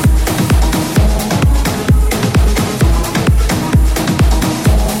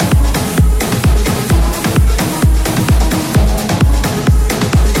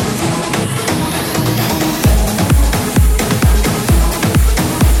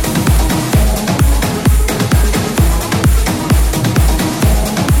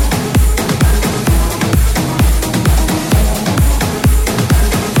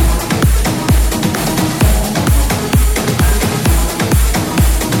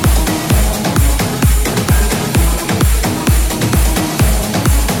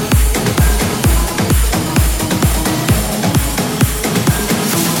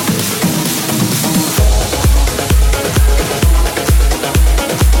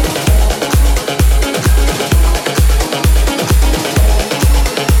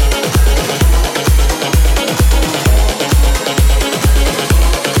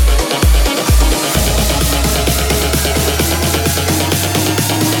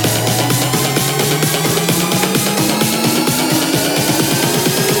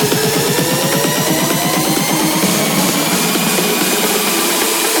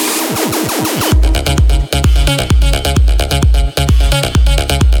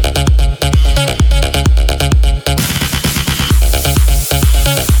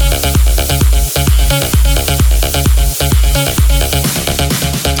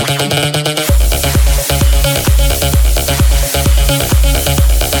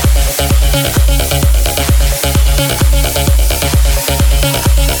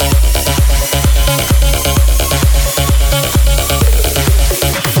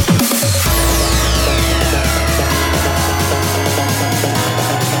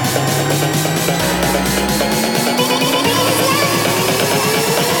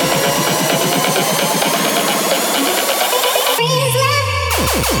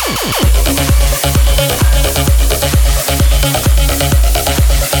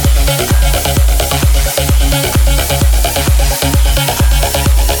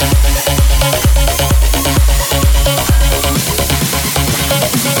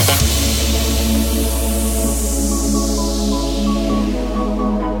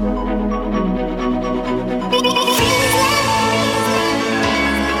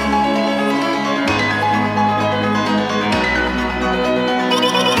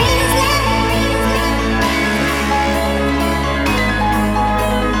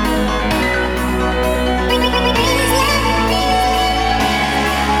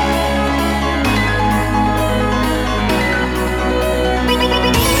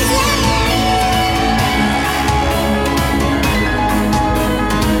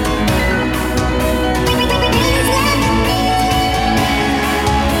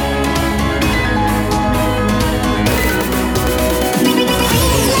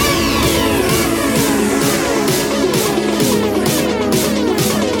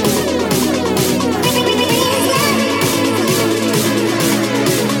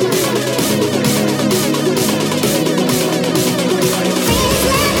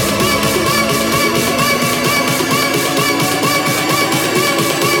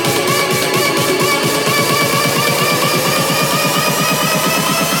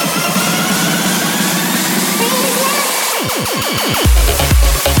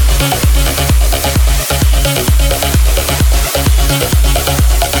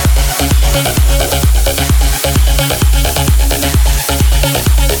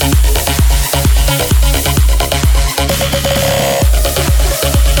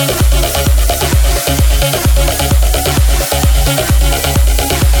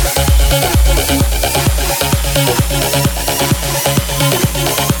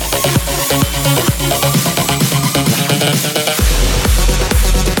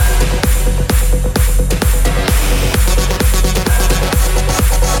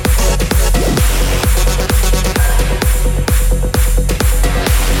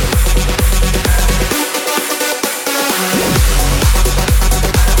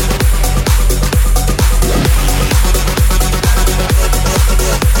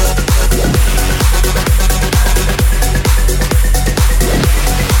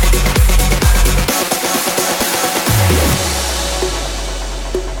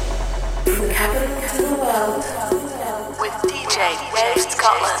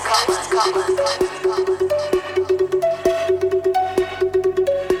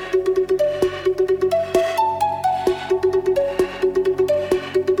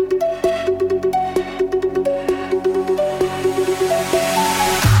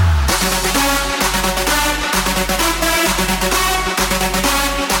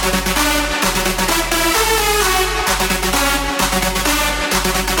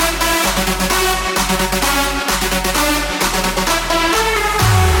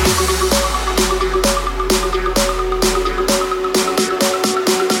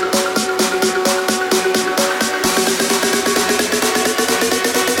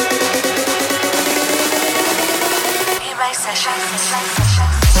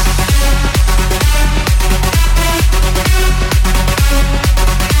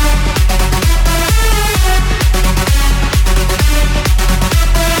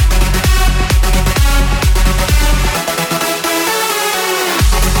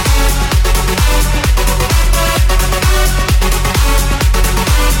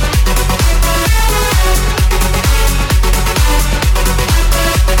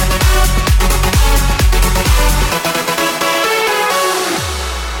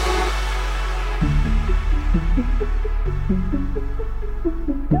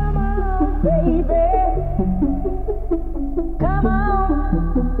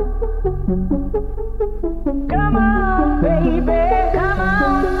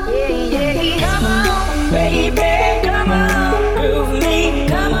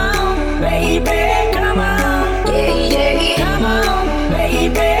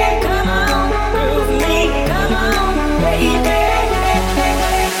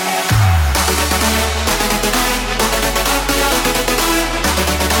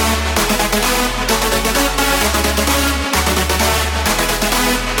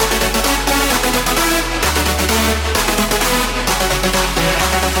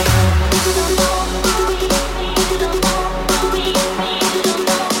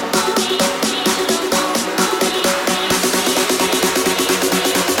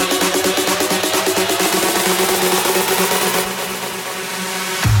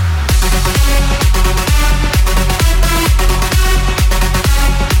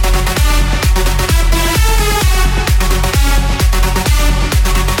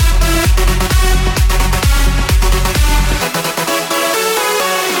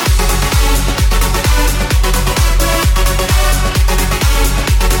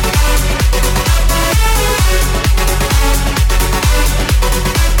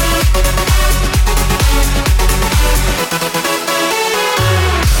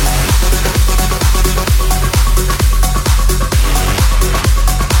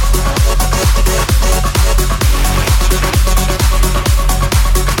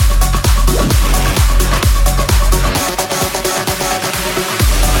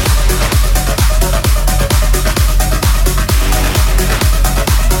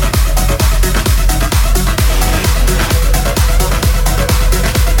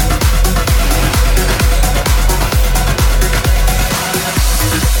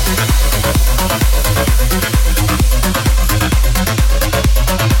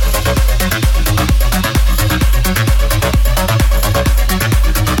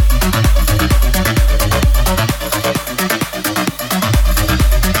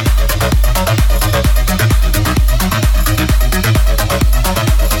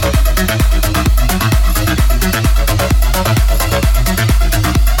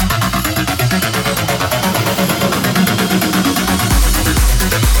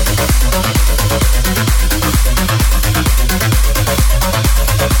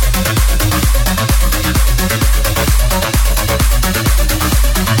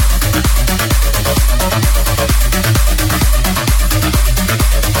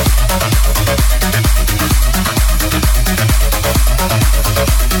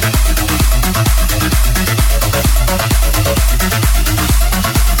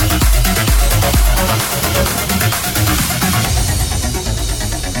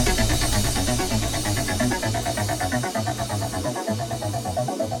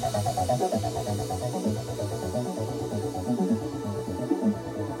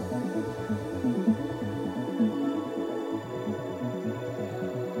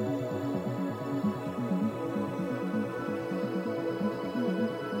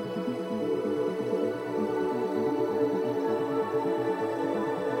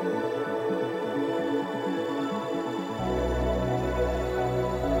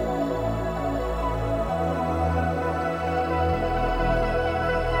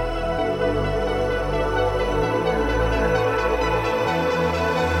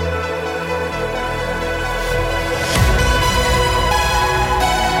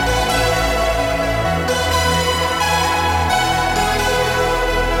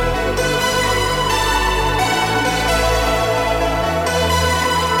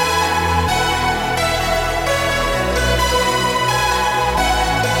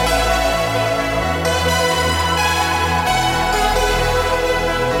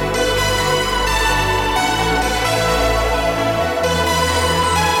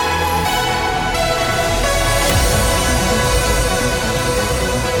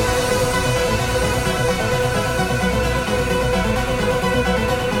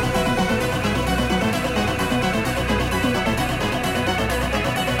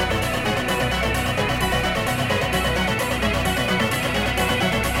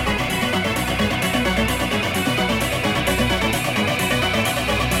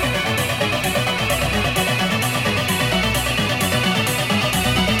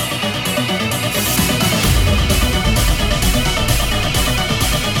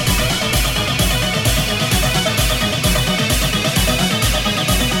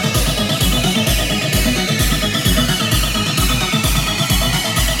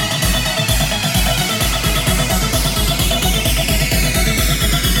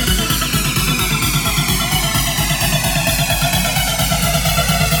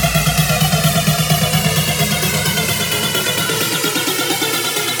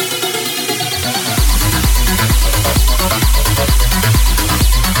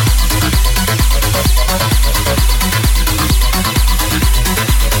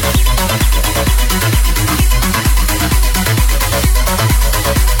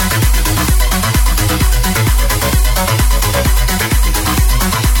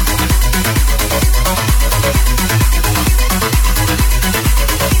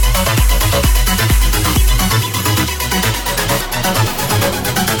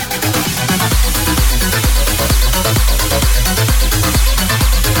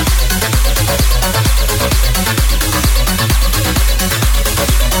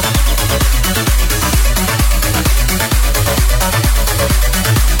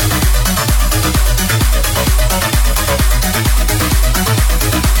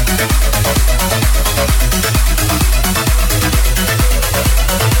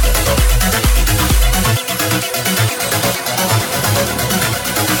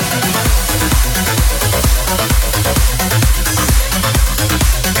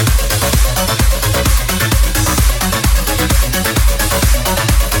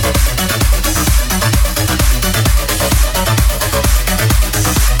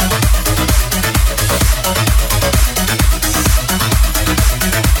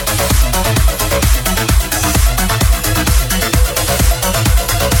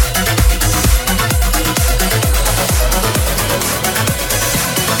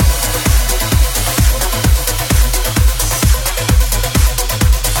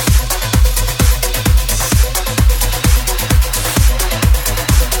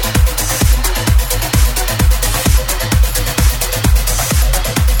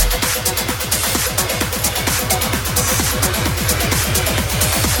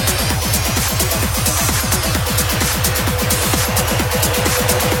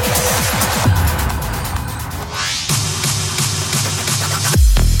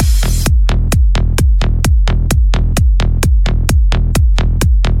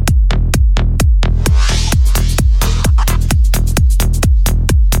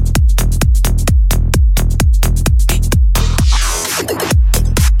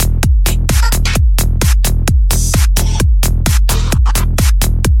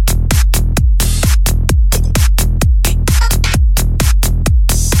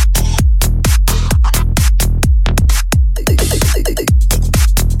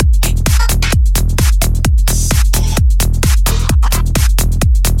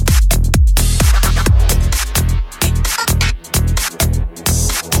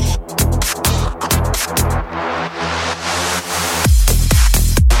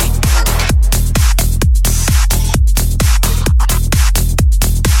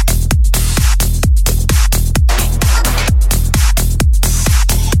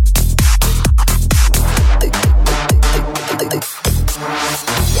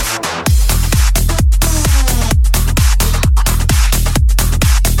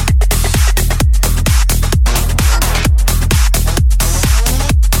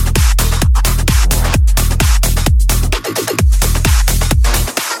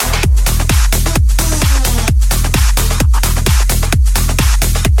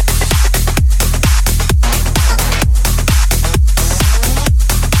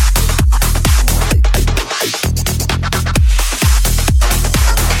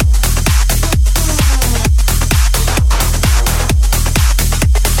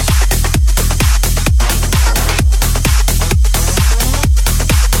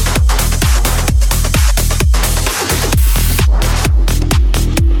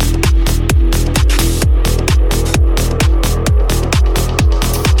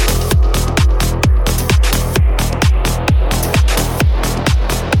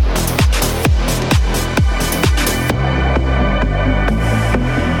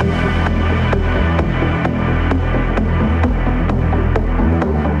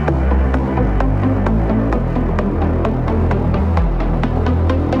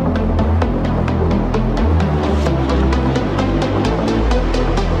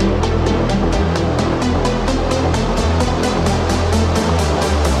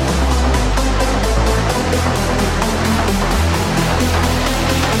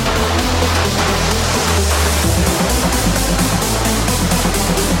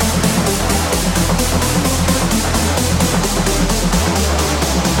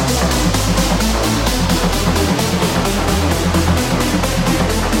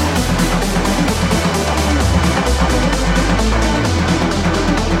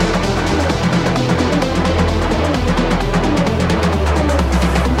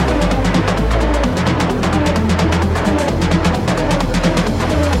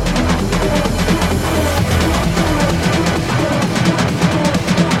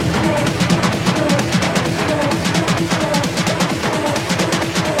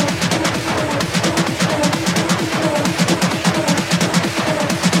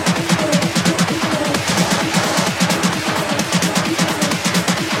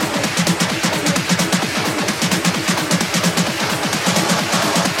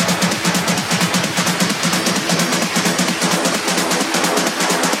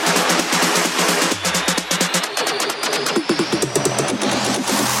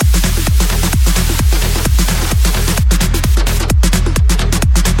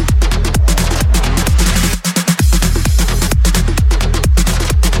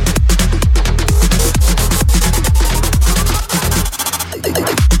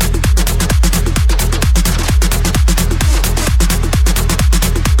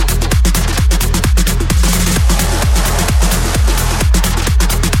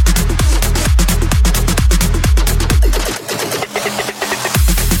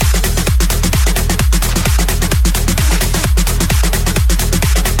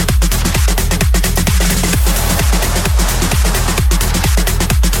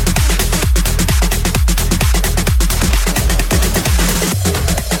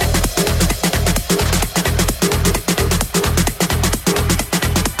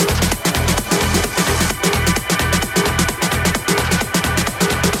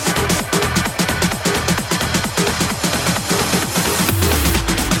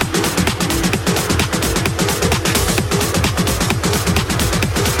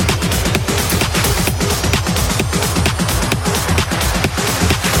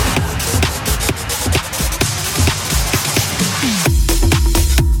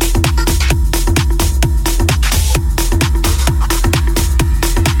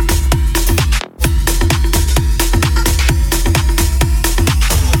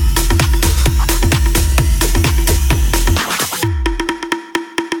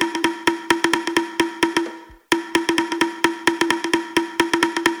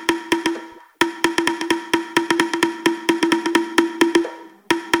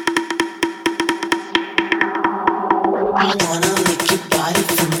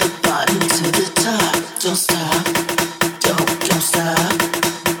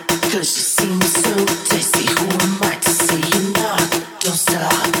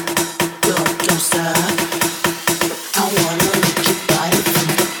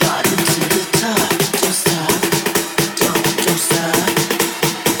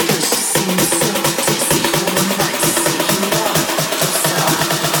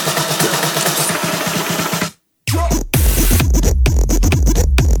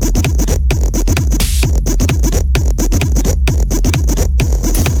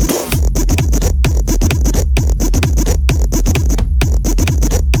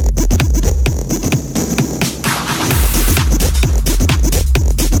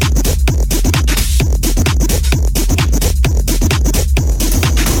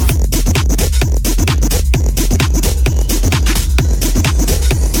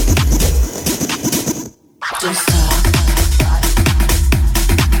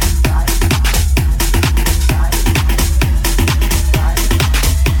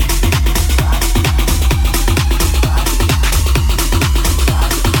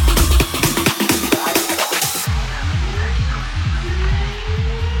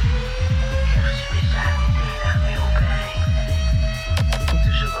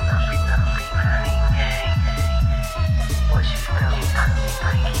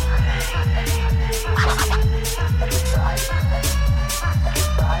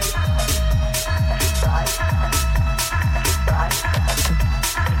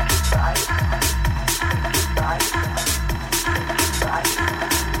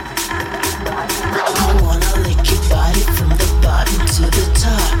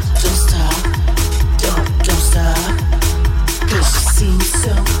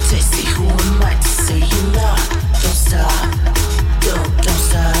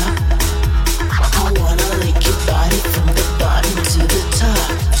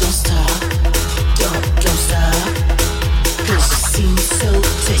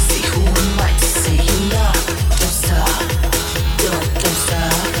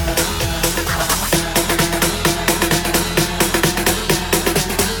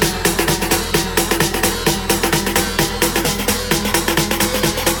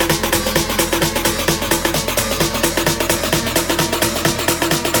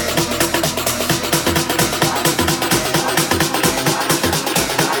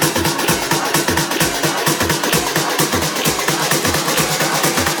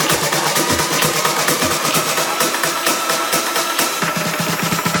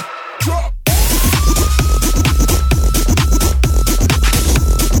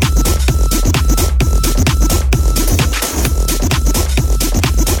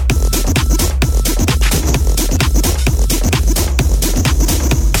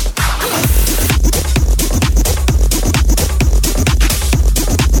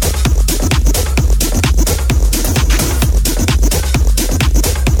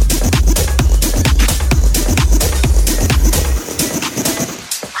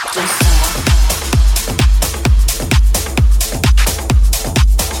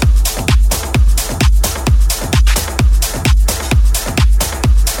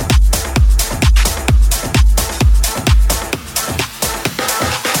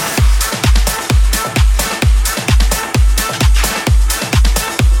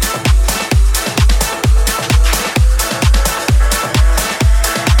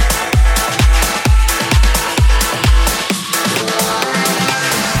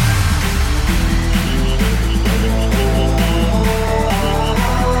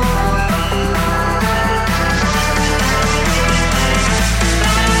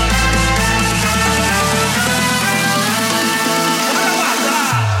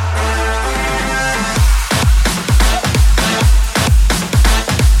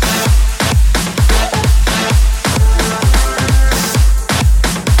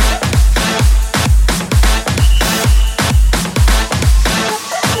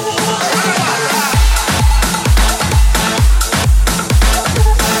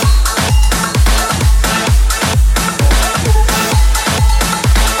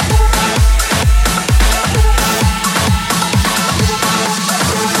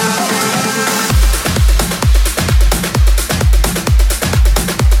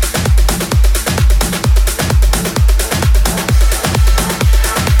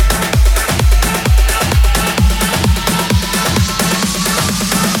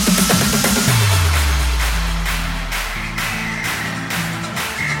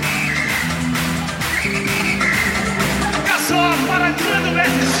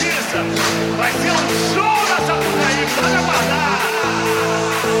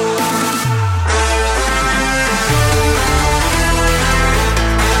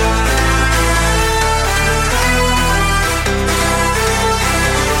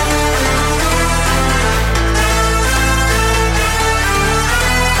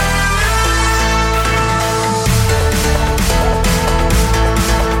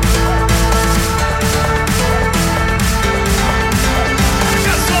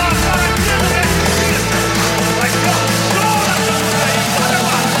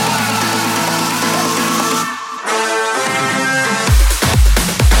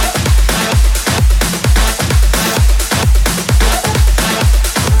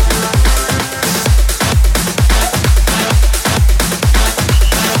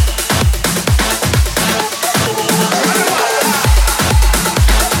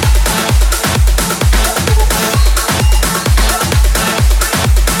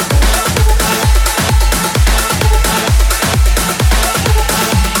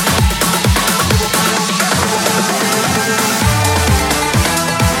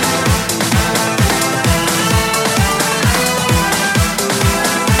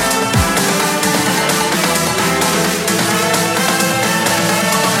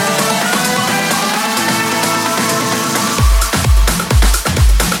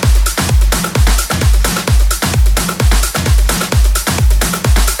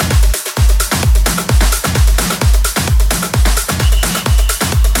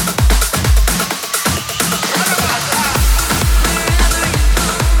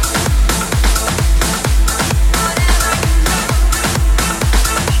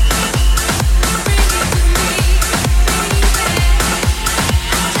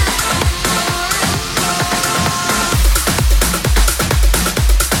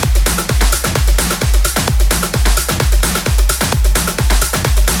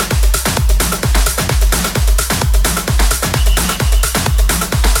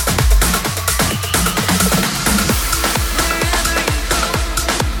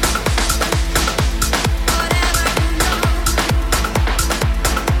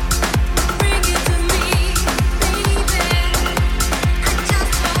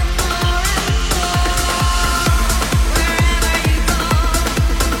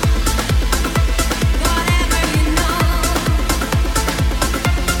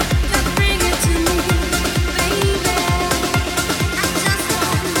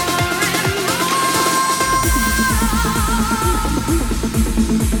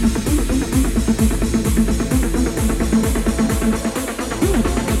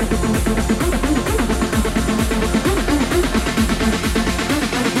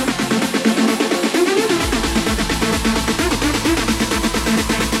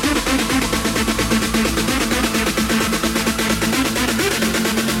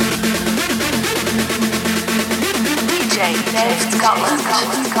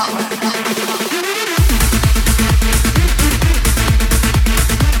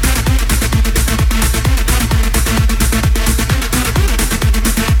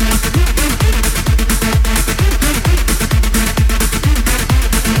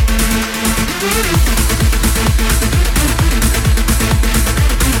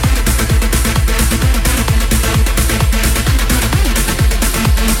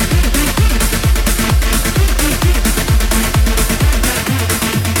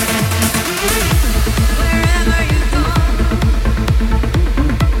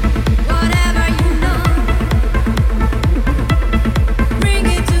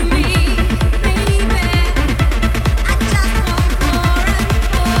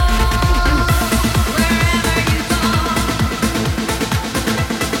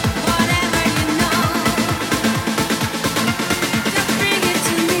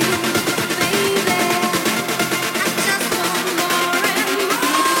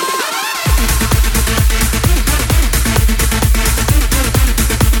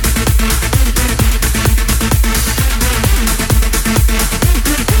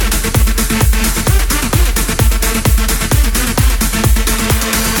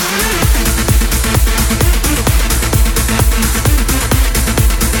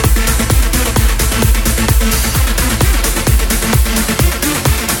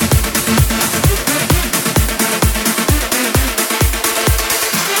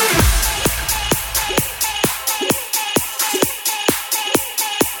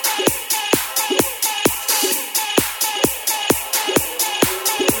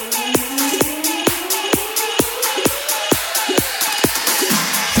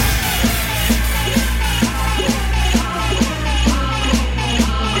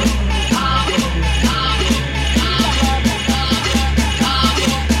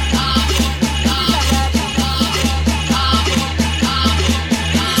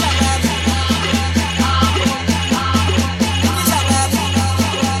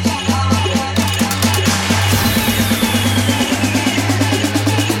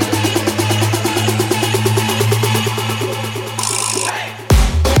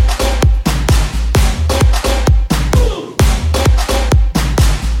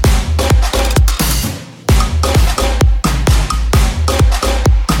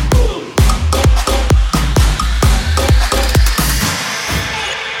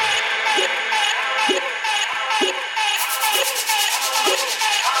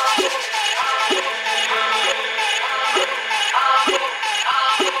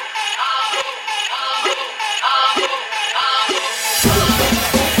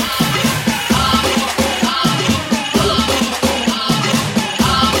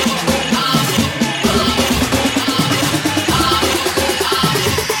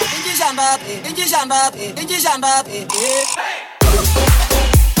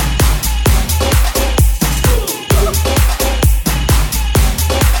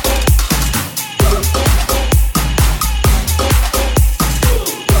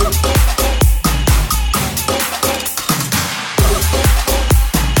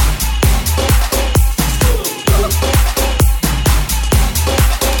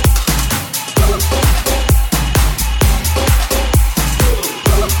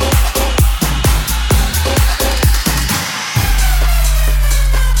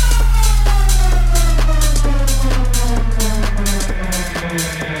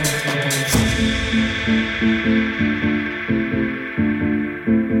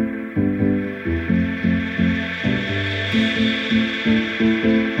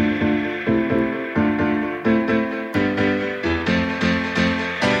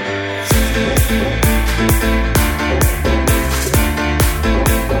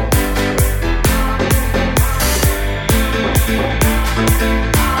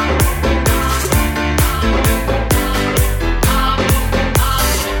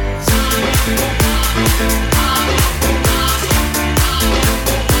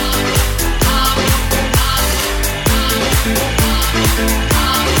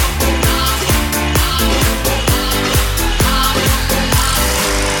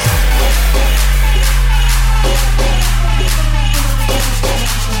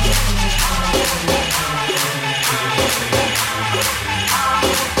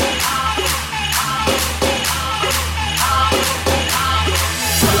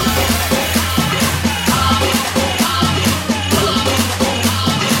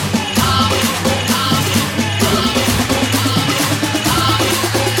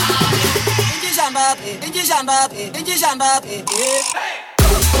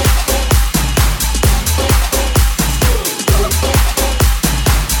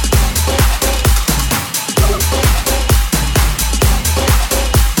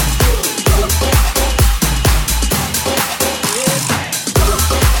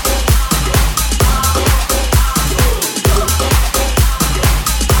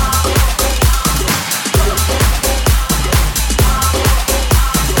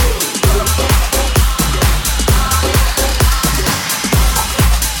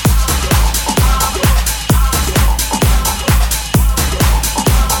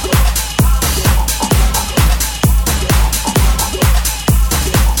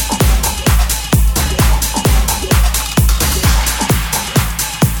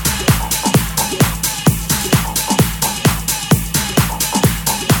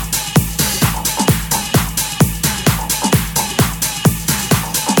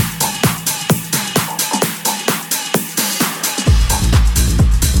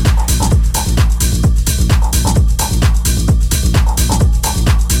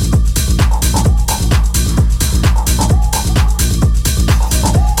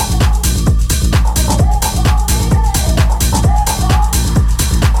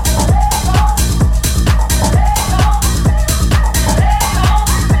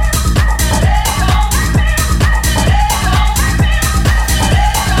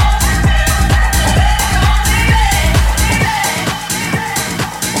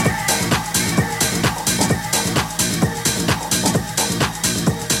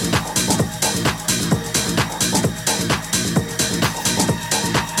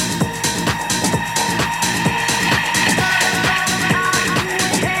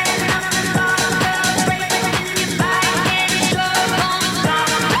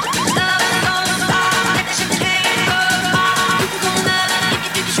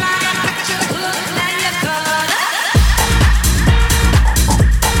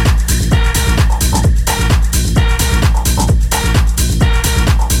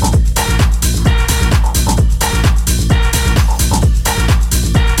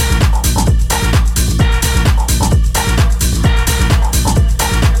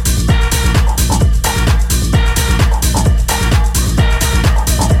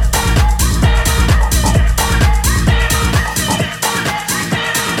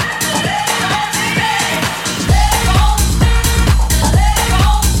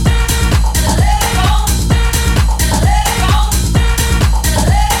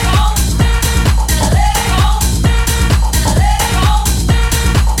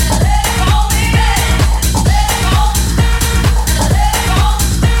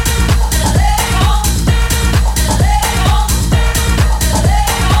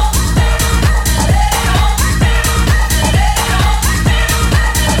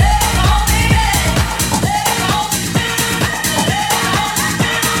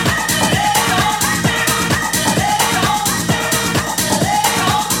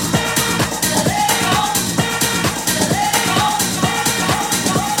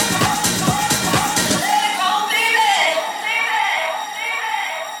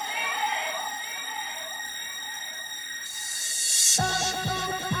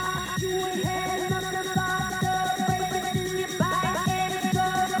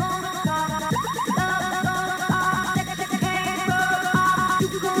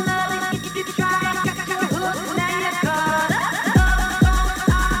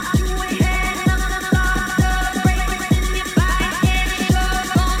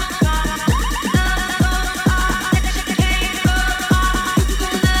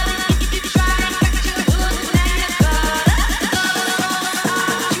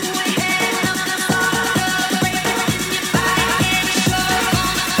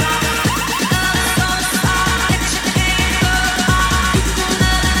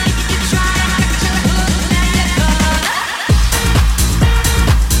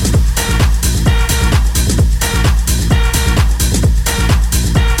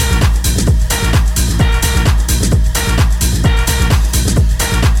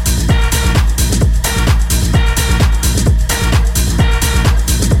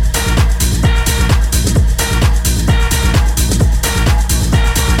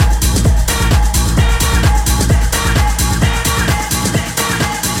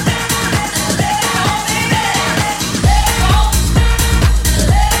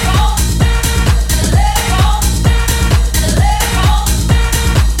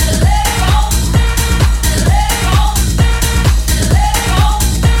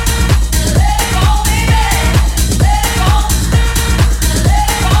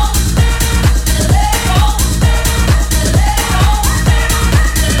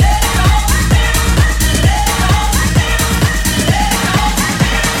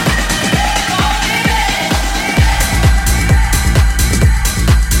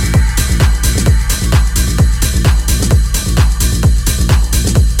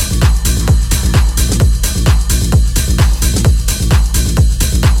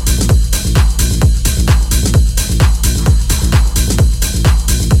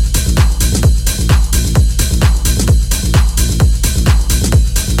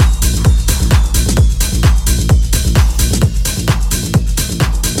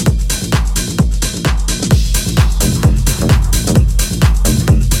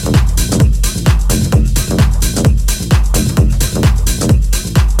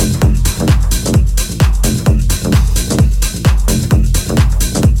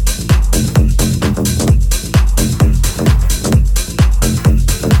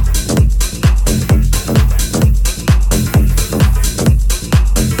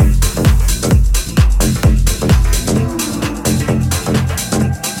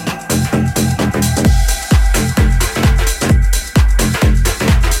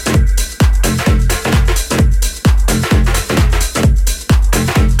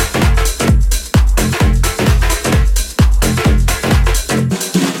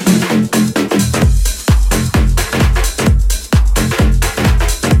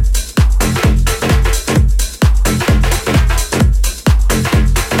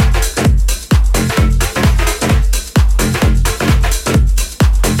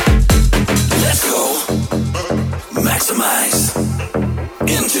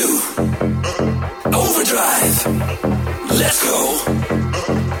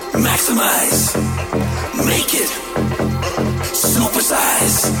Maximize, make it,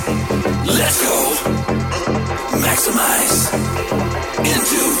 supersize. Let's go. Maximize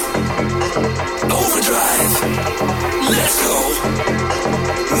into overdrive. Let's go.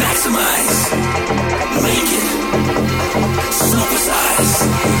 Maximize, make it,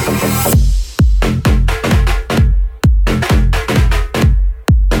 supersize.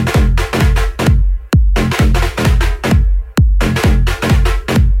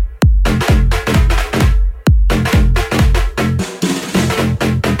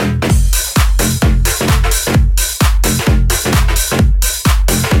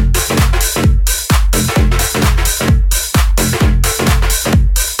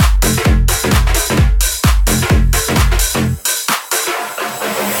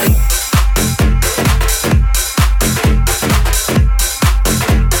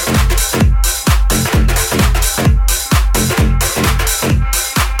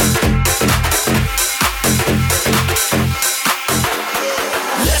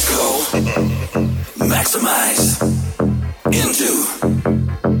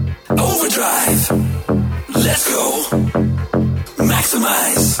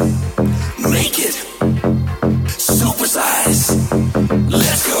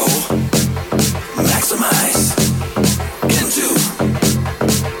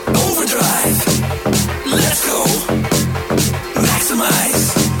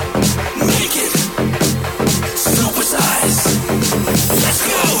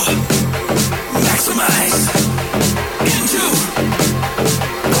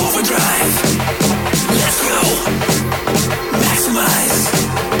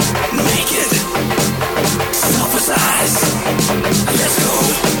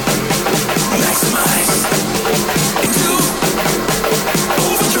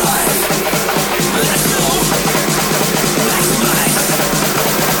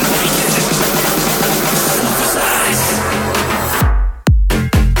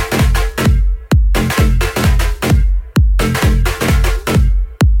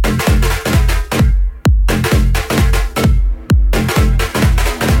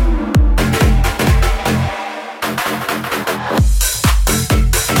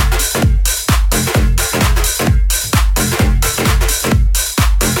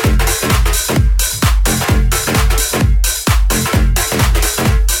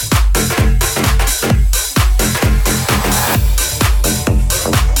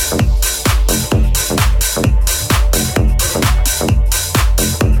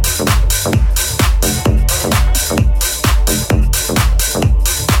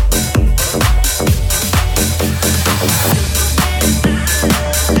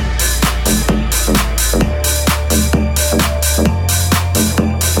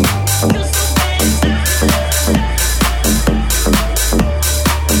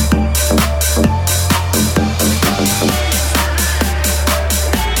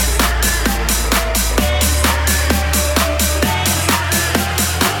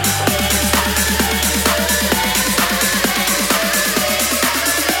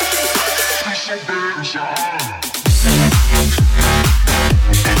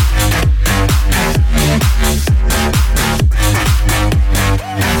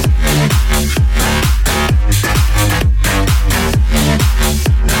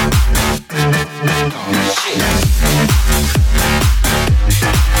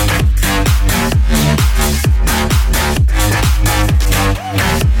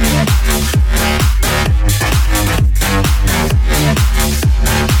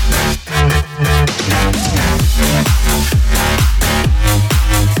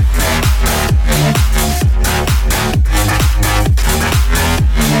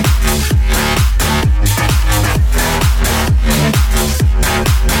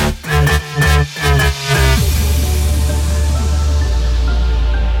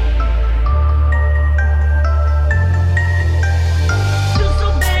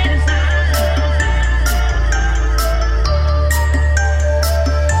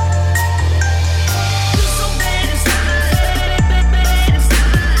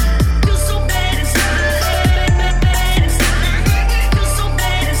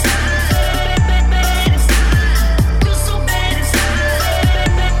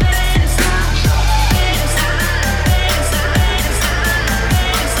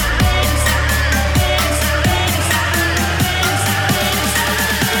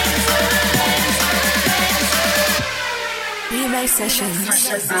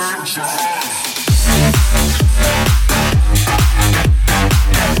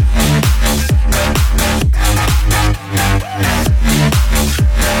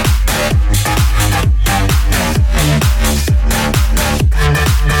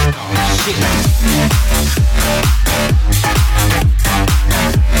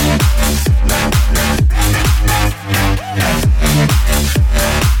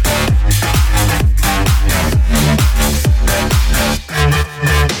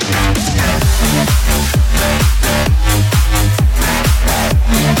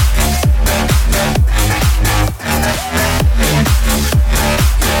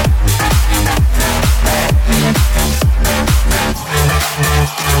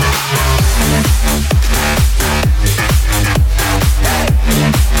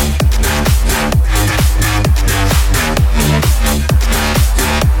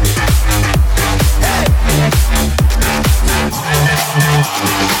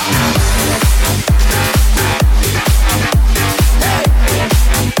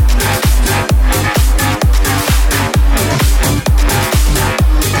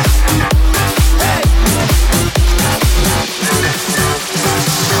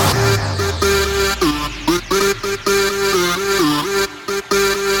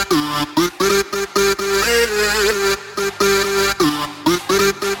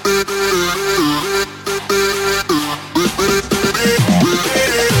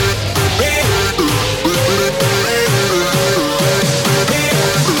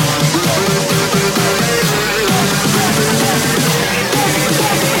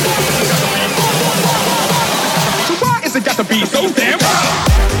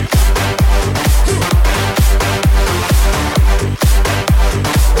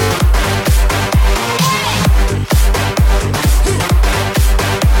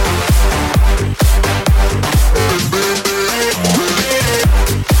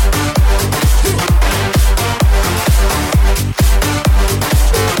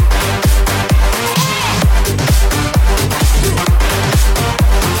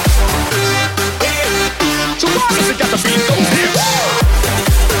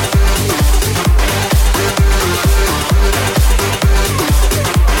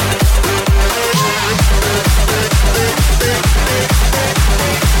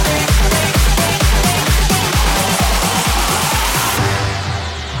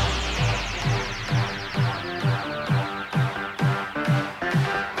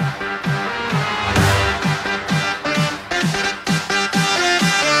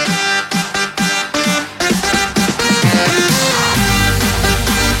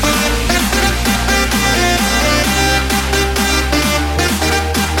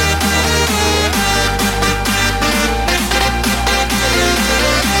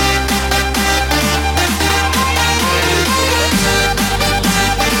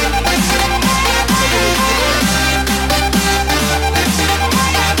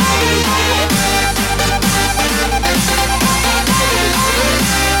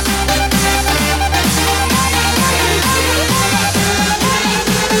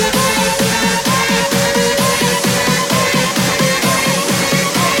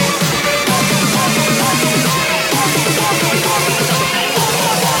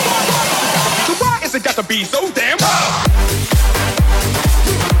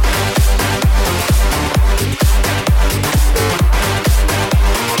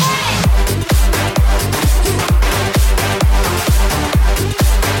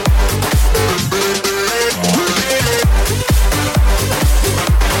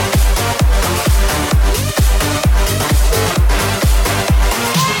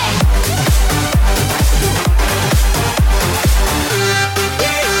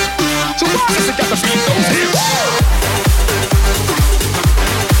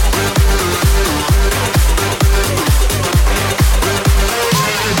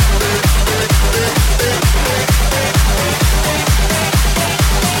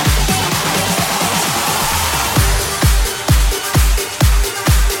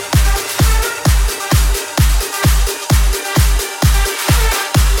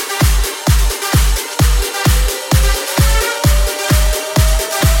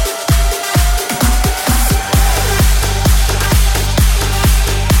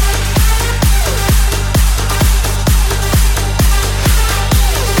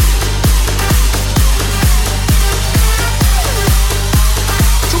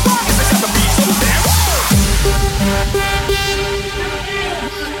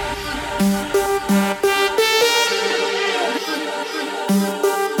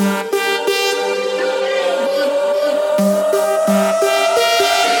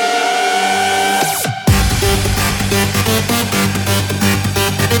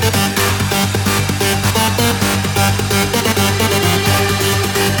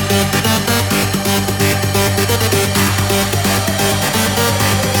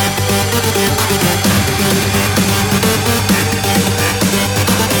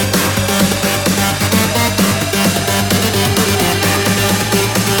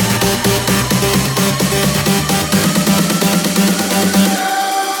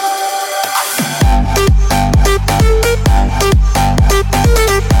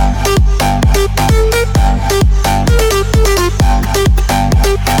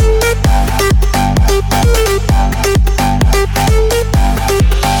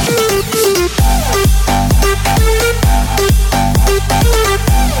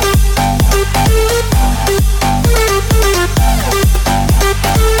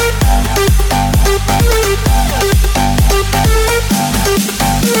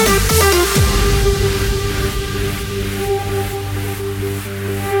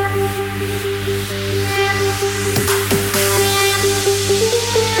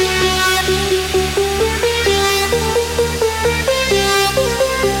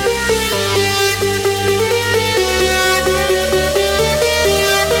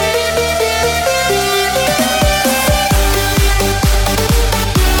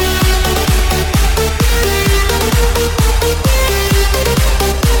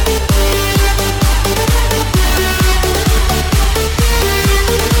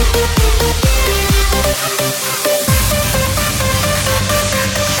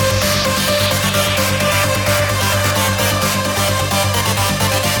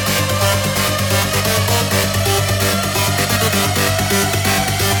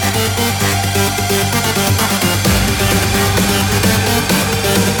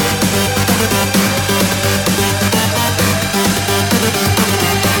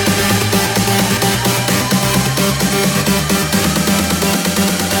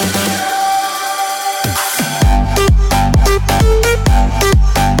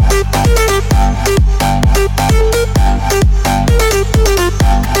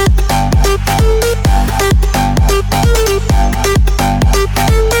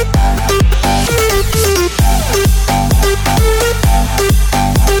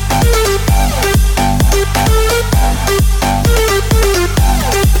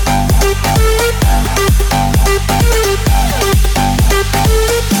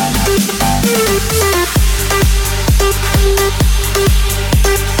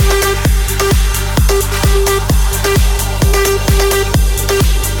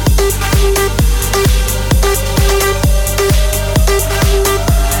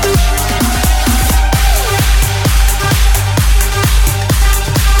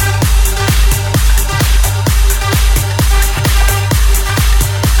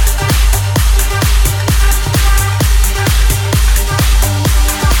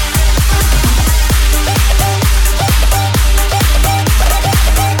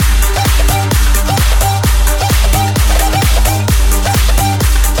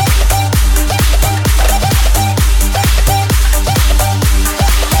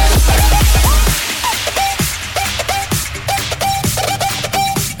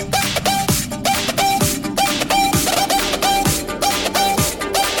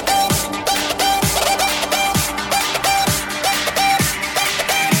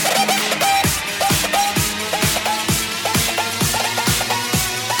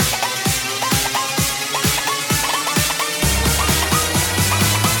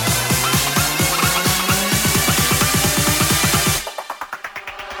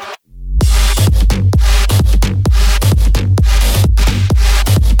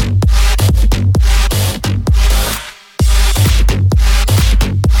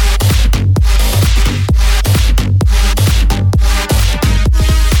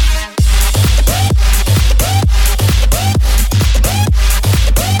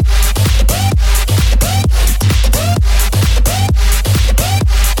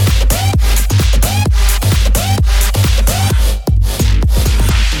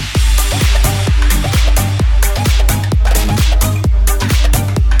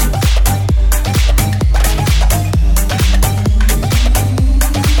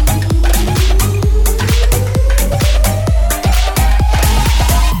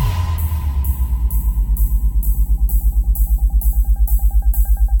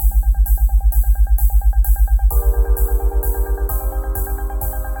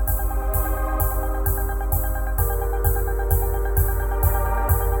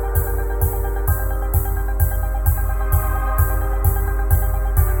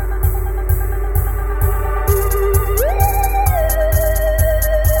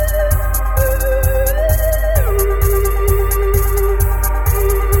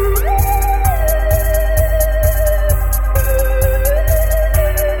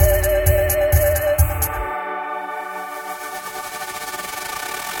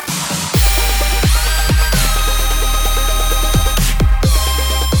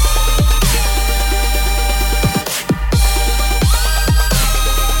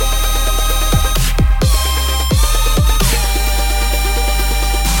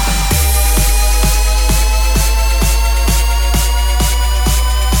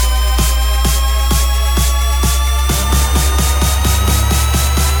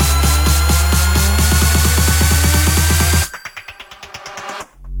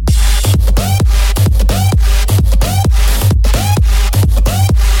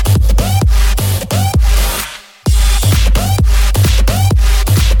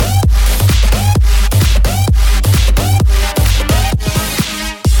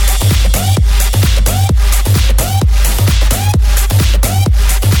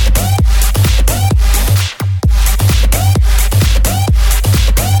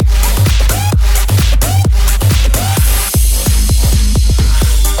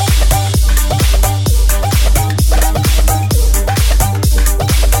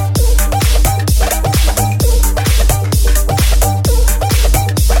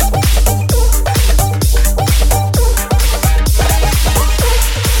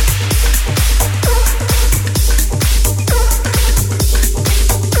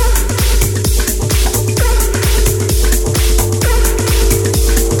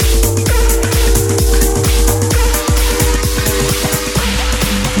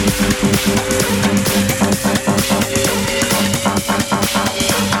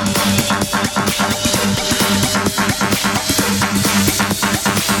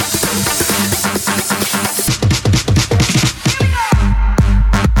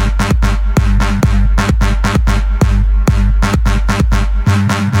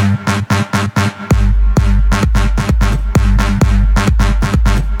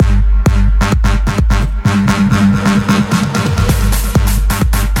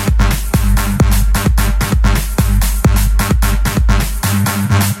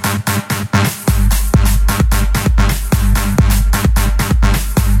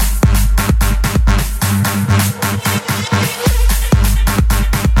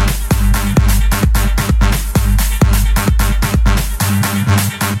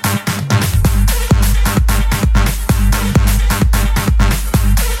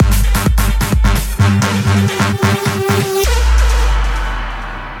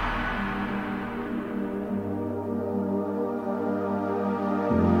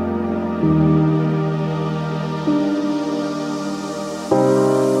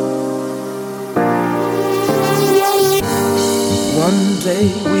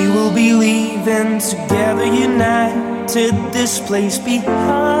 leaving together, united, this place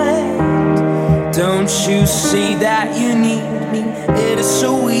behind. Don't you see that you need me? It is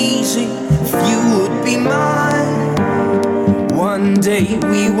so easy if you would be mine. One day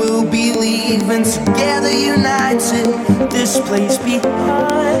we will be leaving together, united, this place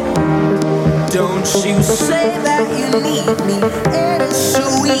behind. Don't you say that you need me? It is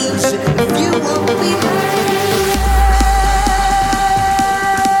so easy if you will be mine.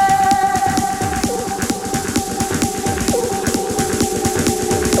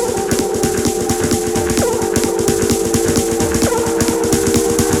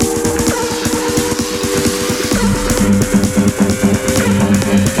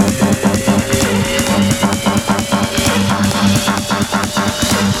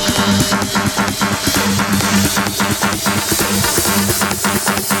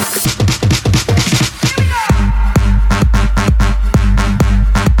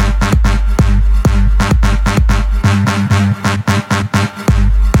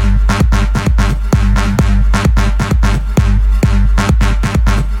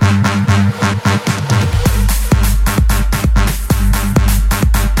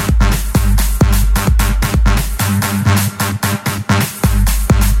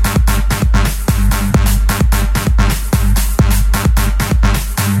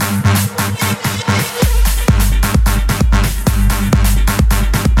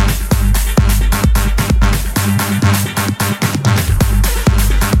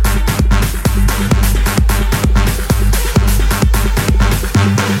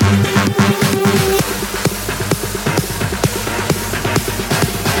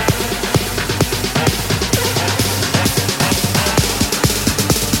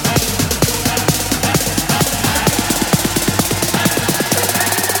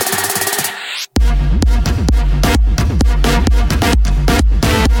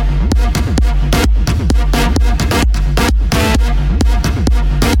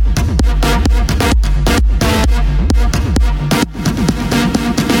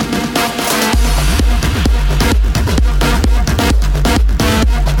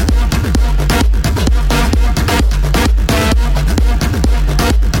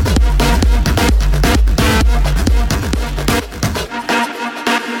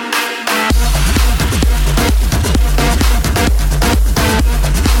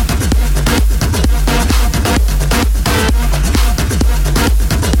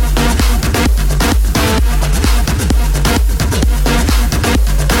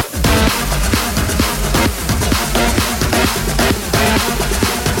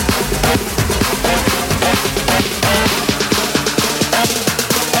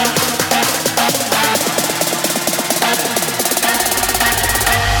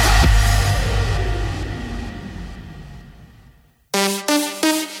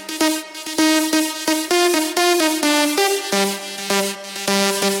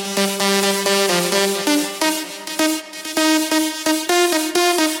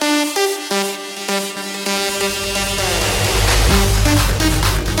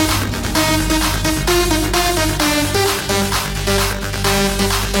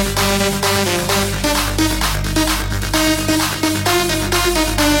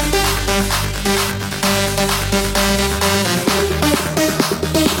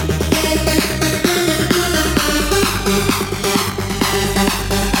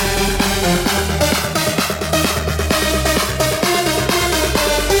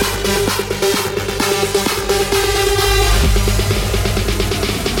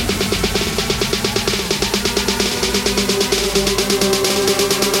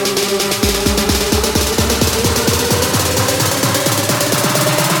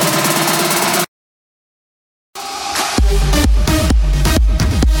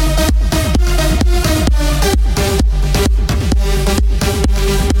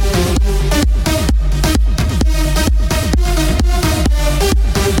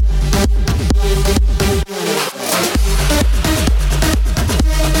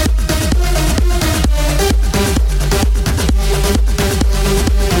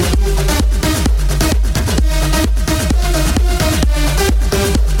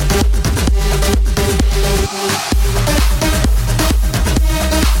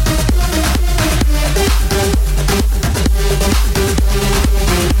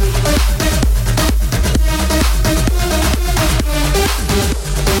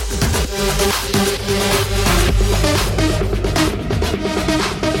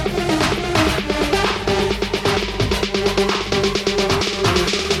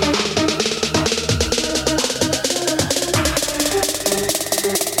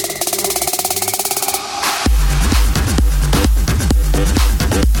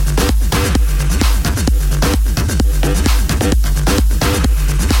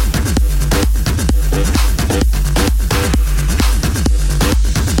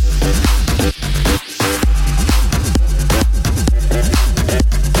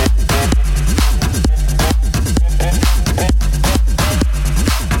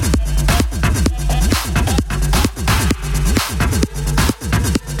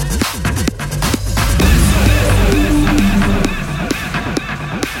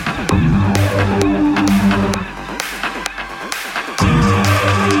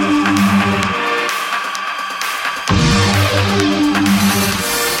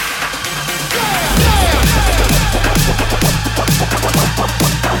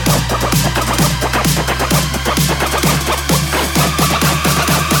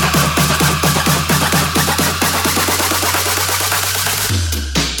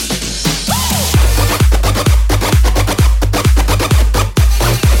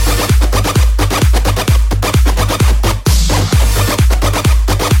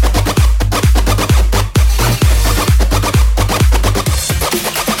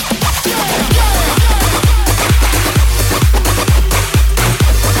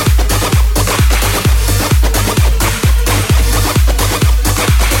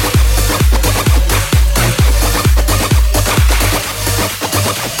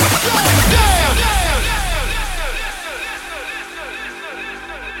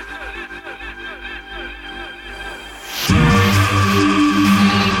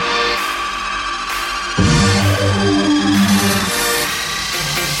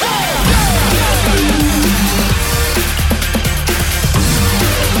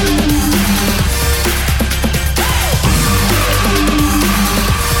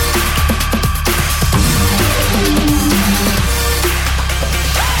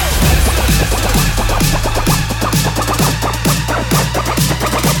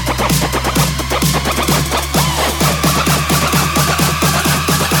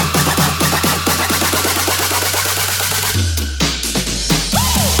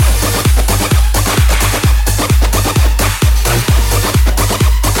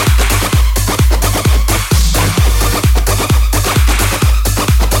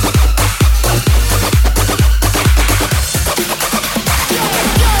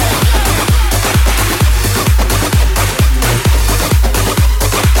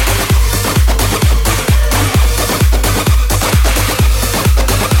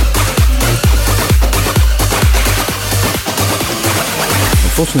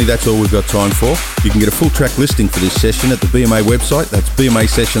 Unfortunately, that's all we've got time for. You can get a full track listing for this session at the BMA website. That's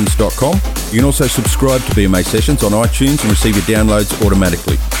bmasessions.com. You can also subscribe to BMA Sessions on iTunes and receive your downloads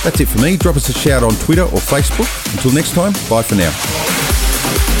automatically. That's it for me. Drop us a shout on Twitter or Facebook. Until next time, bye for now.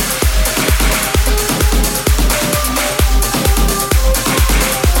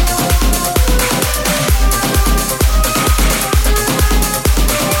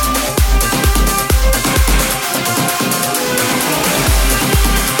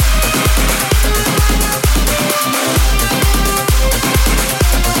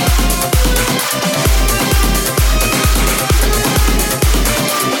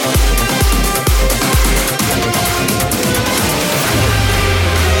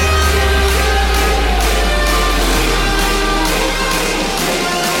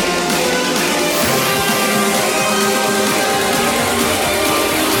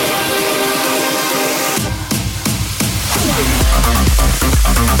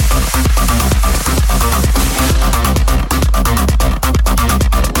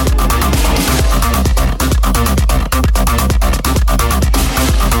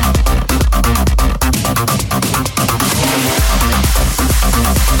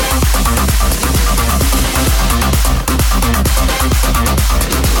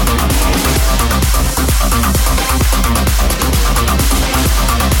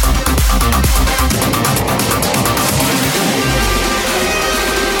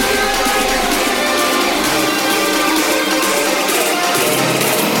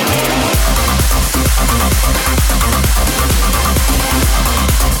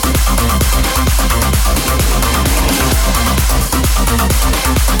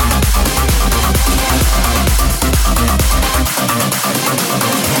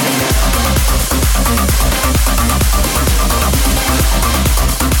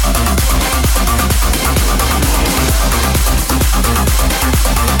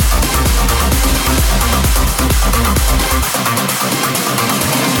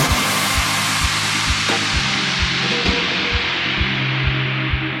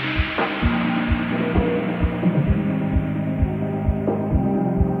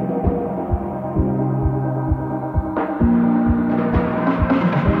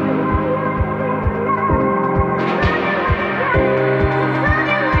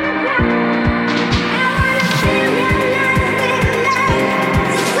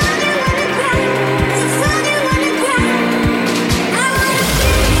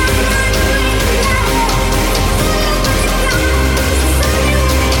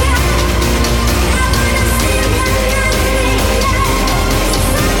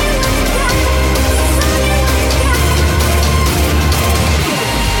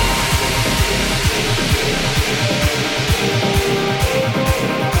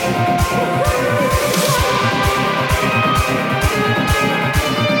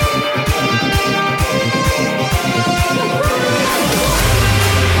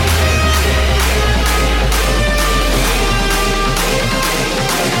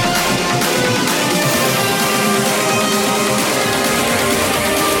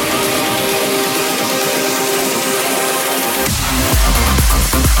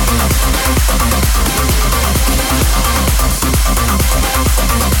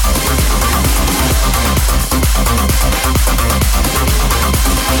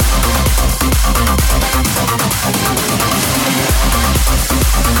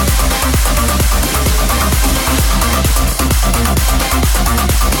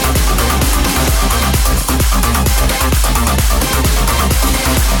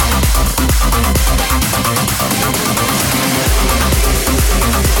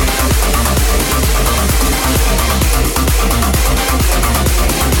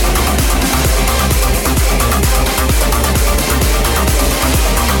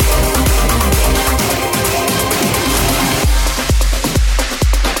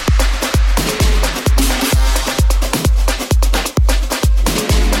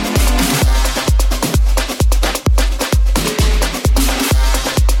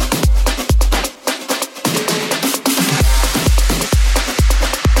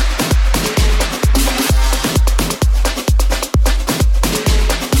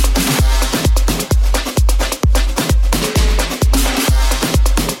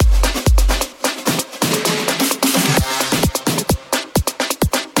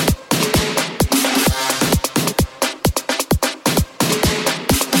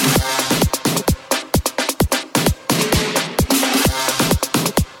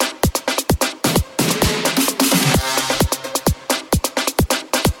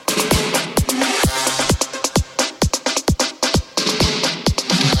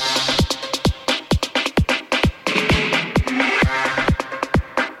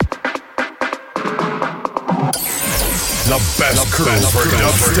 crew for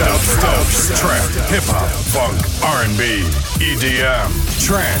dubstep, house, trap, hip-hop, funk, R&B, EDM,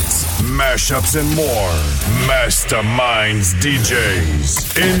 trance, mashups, and more. Masterminds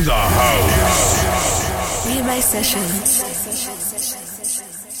DJs in the house. BMA Sessions.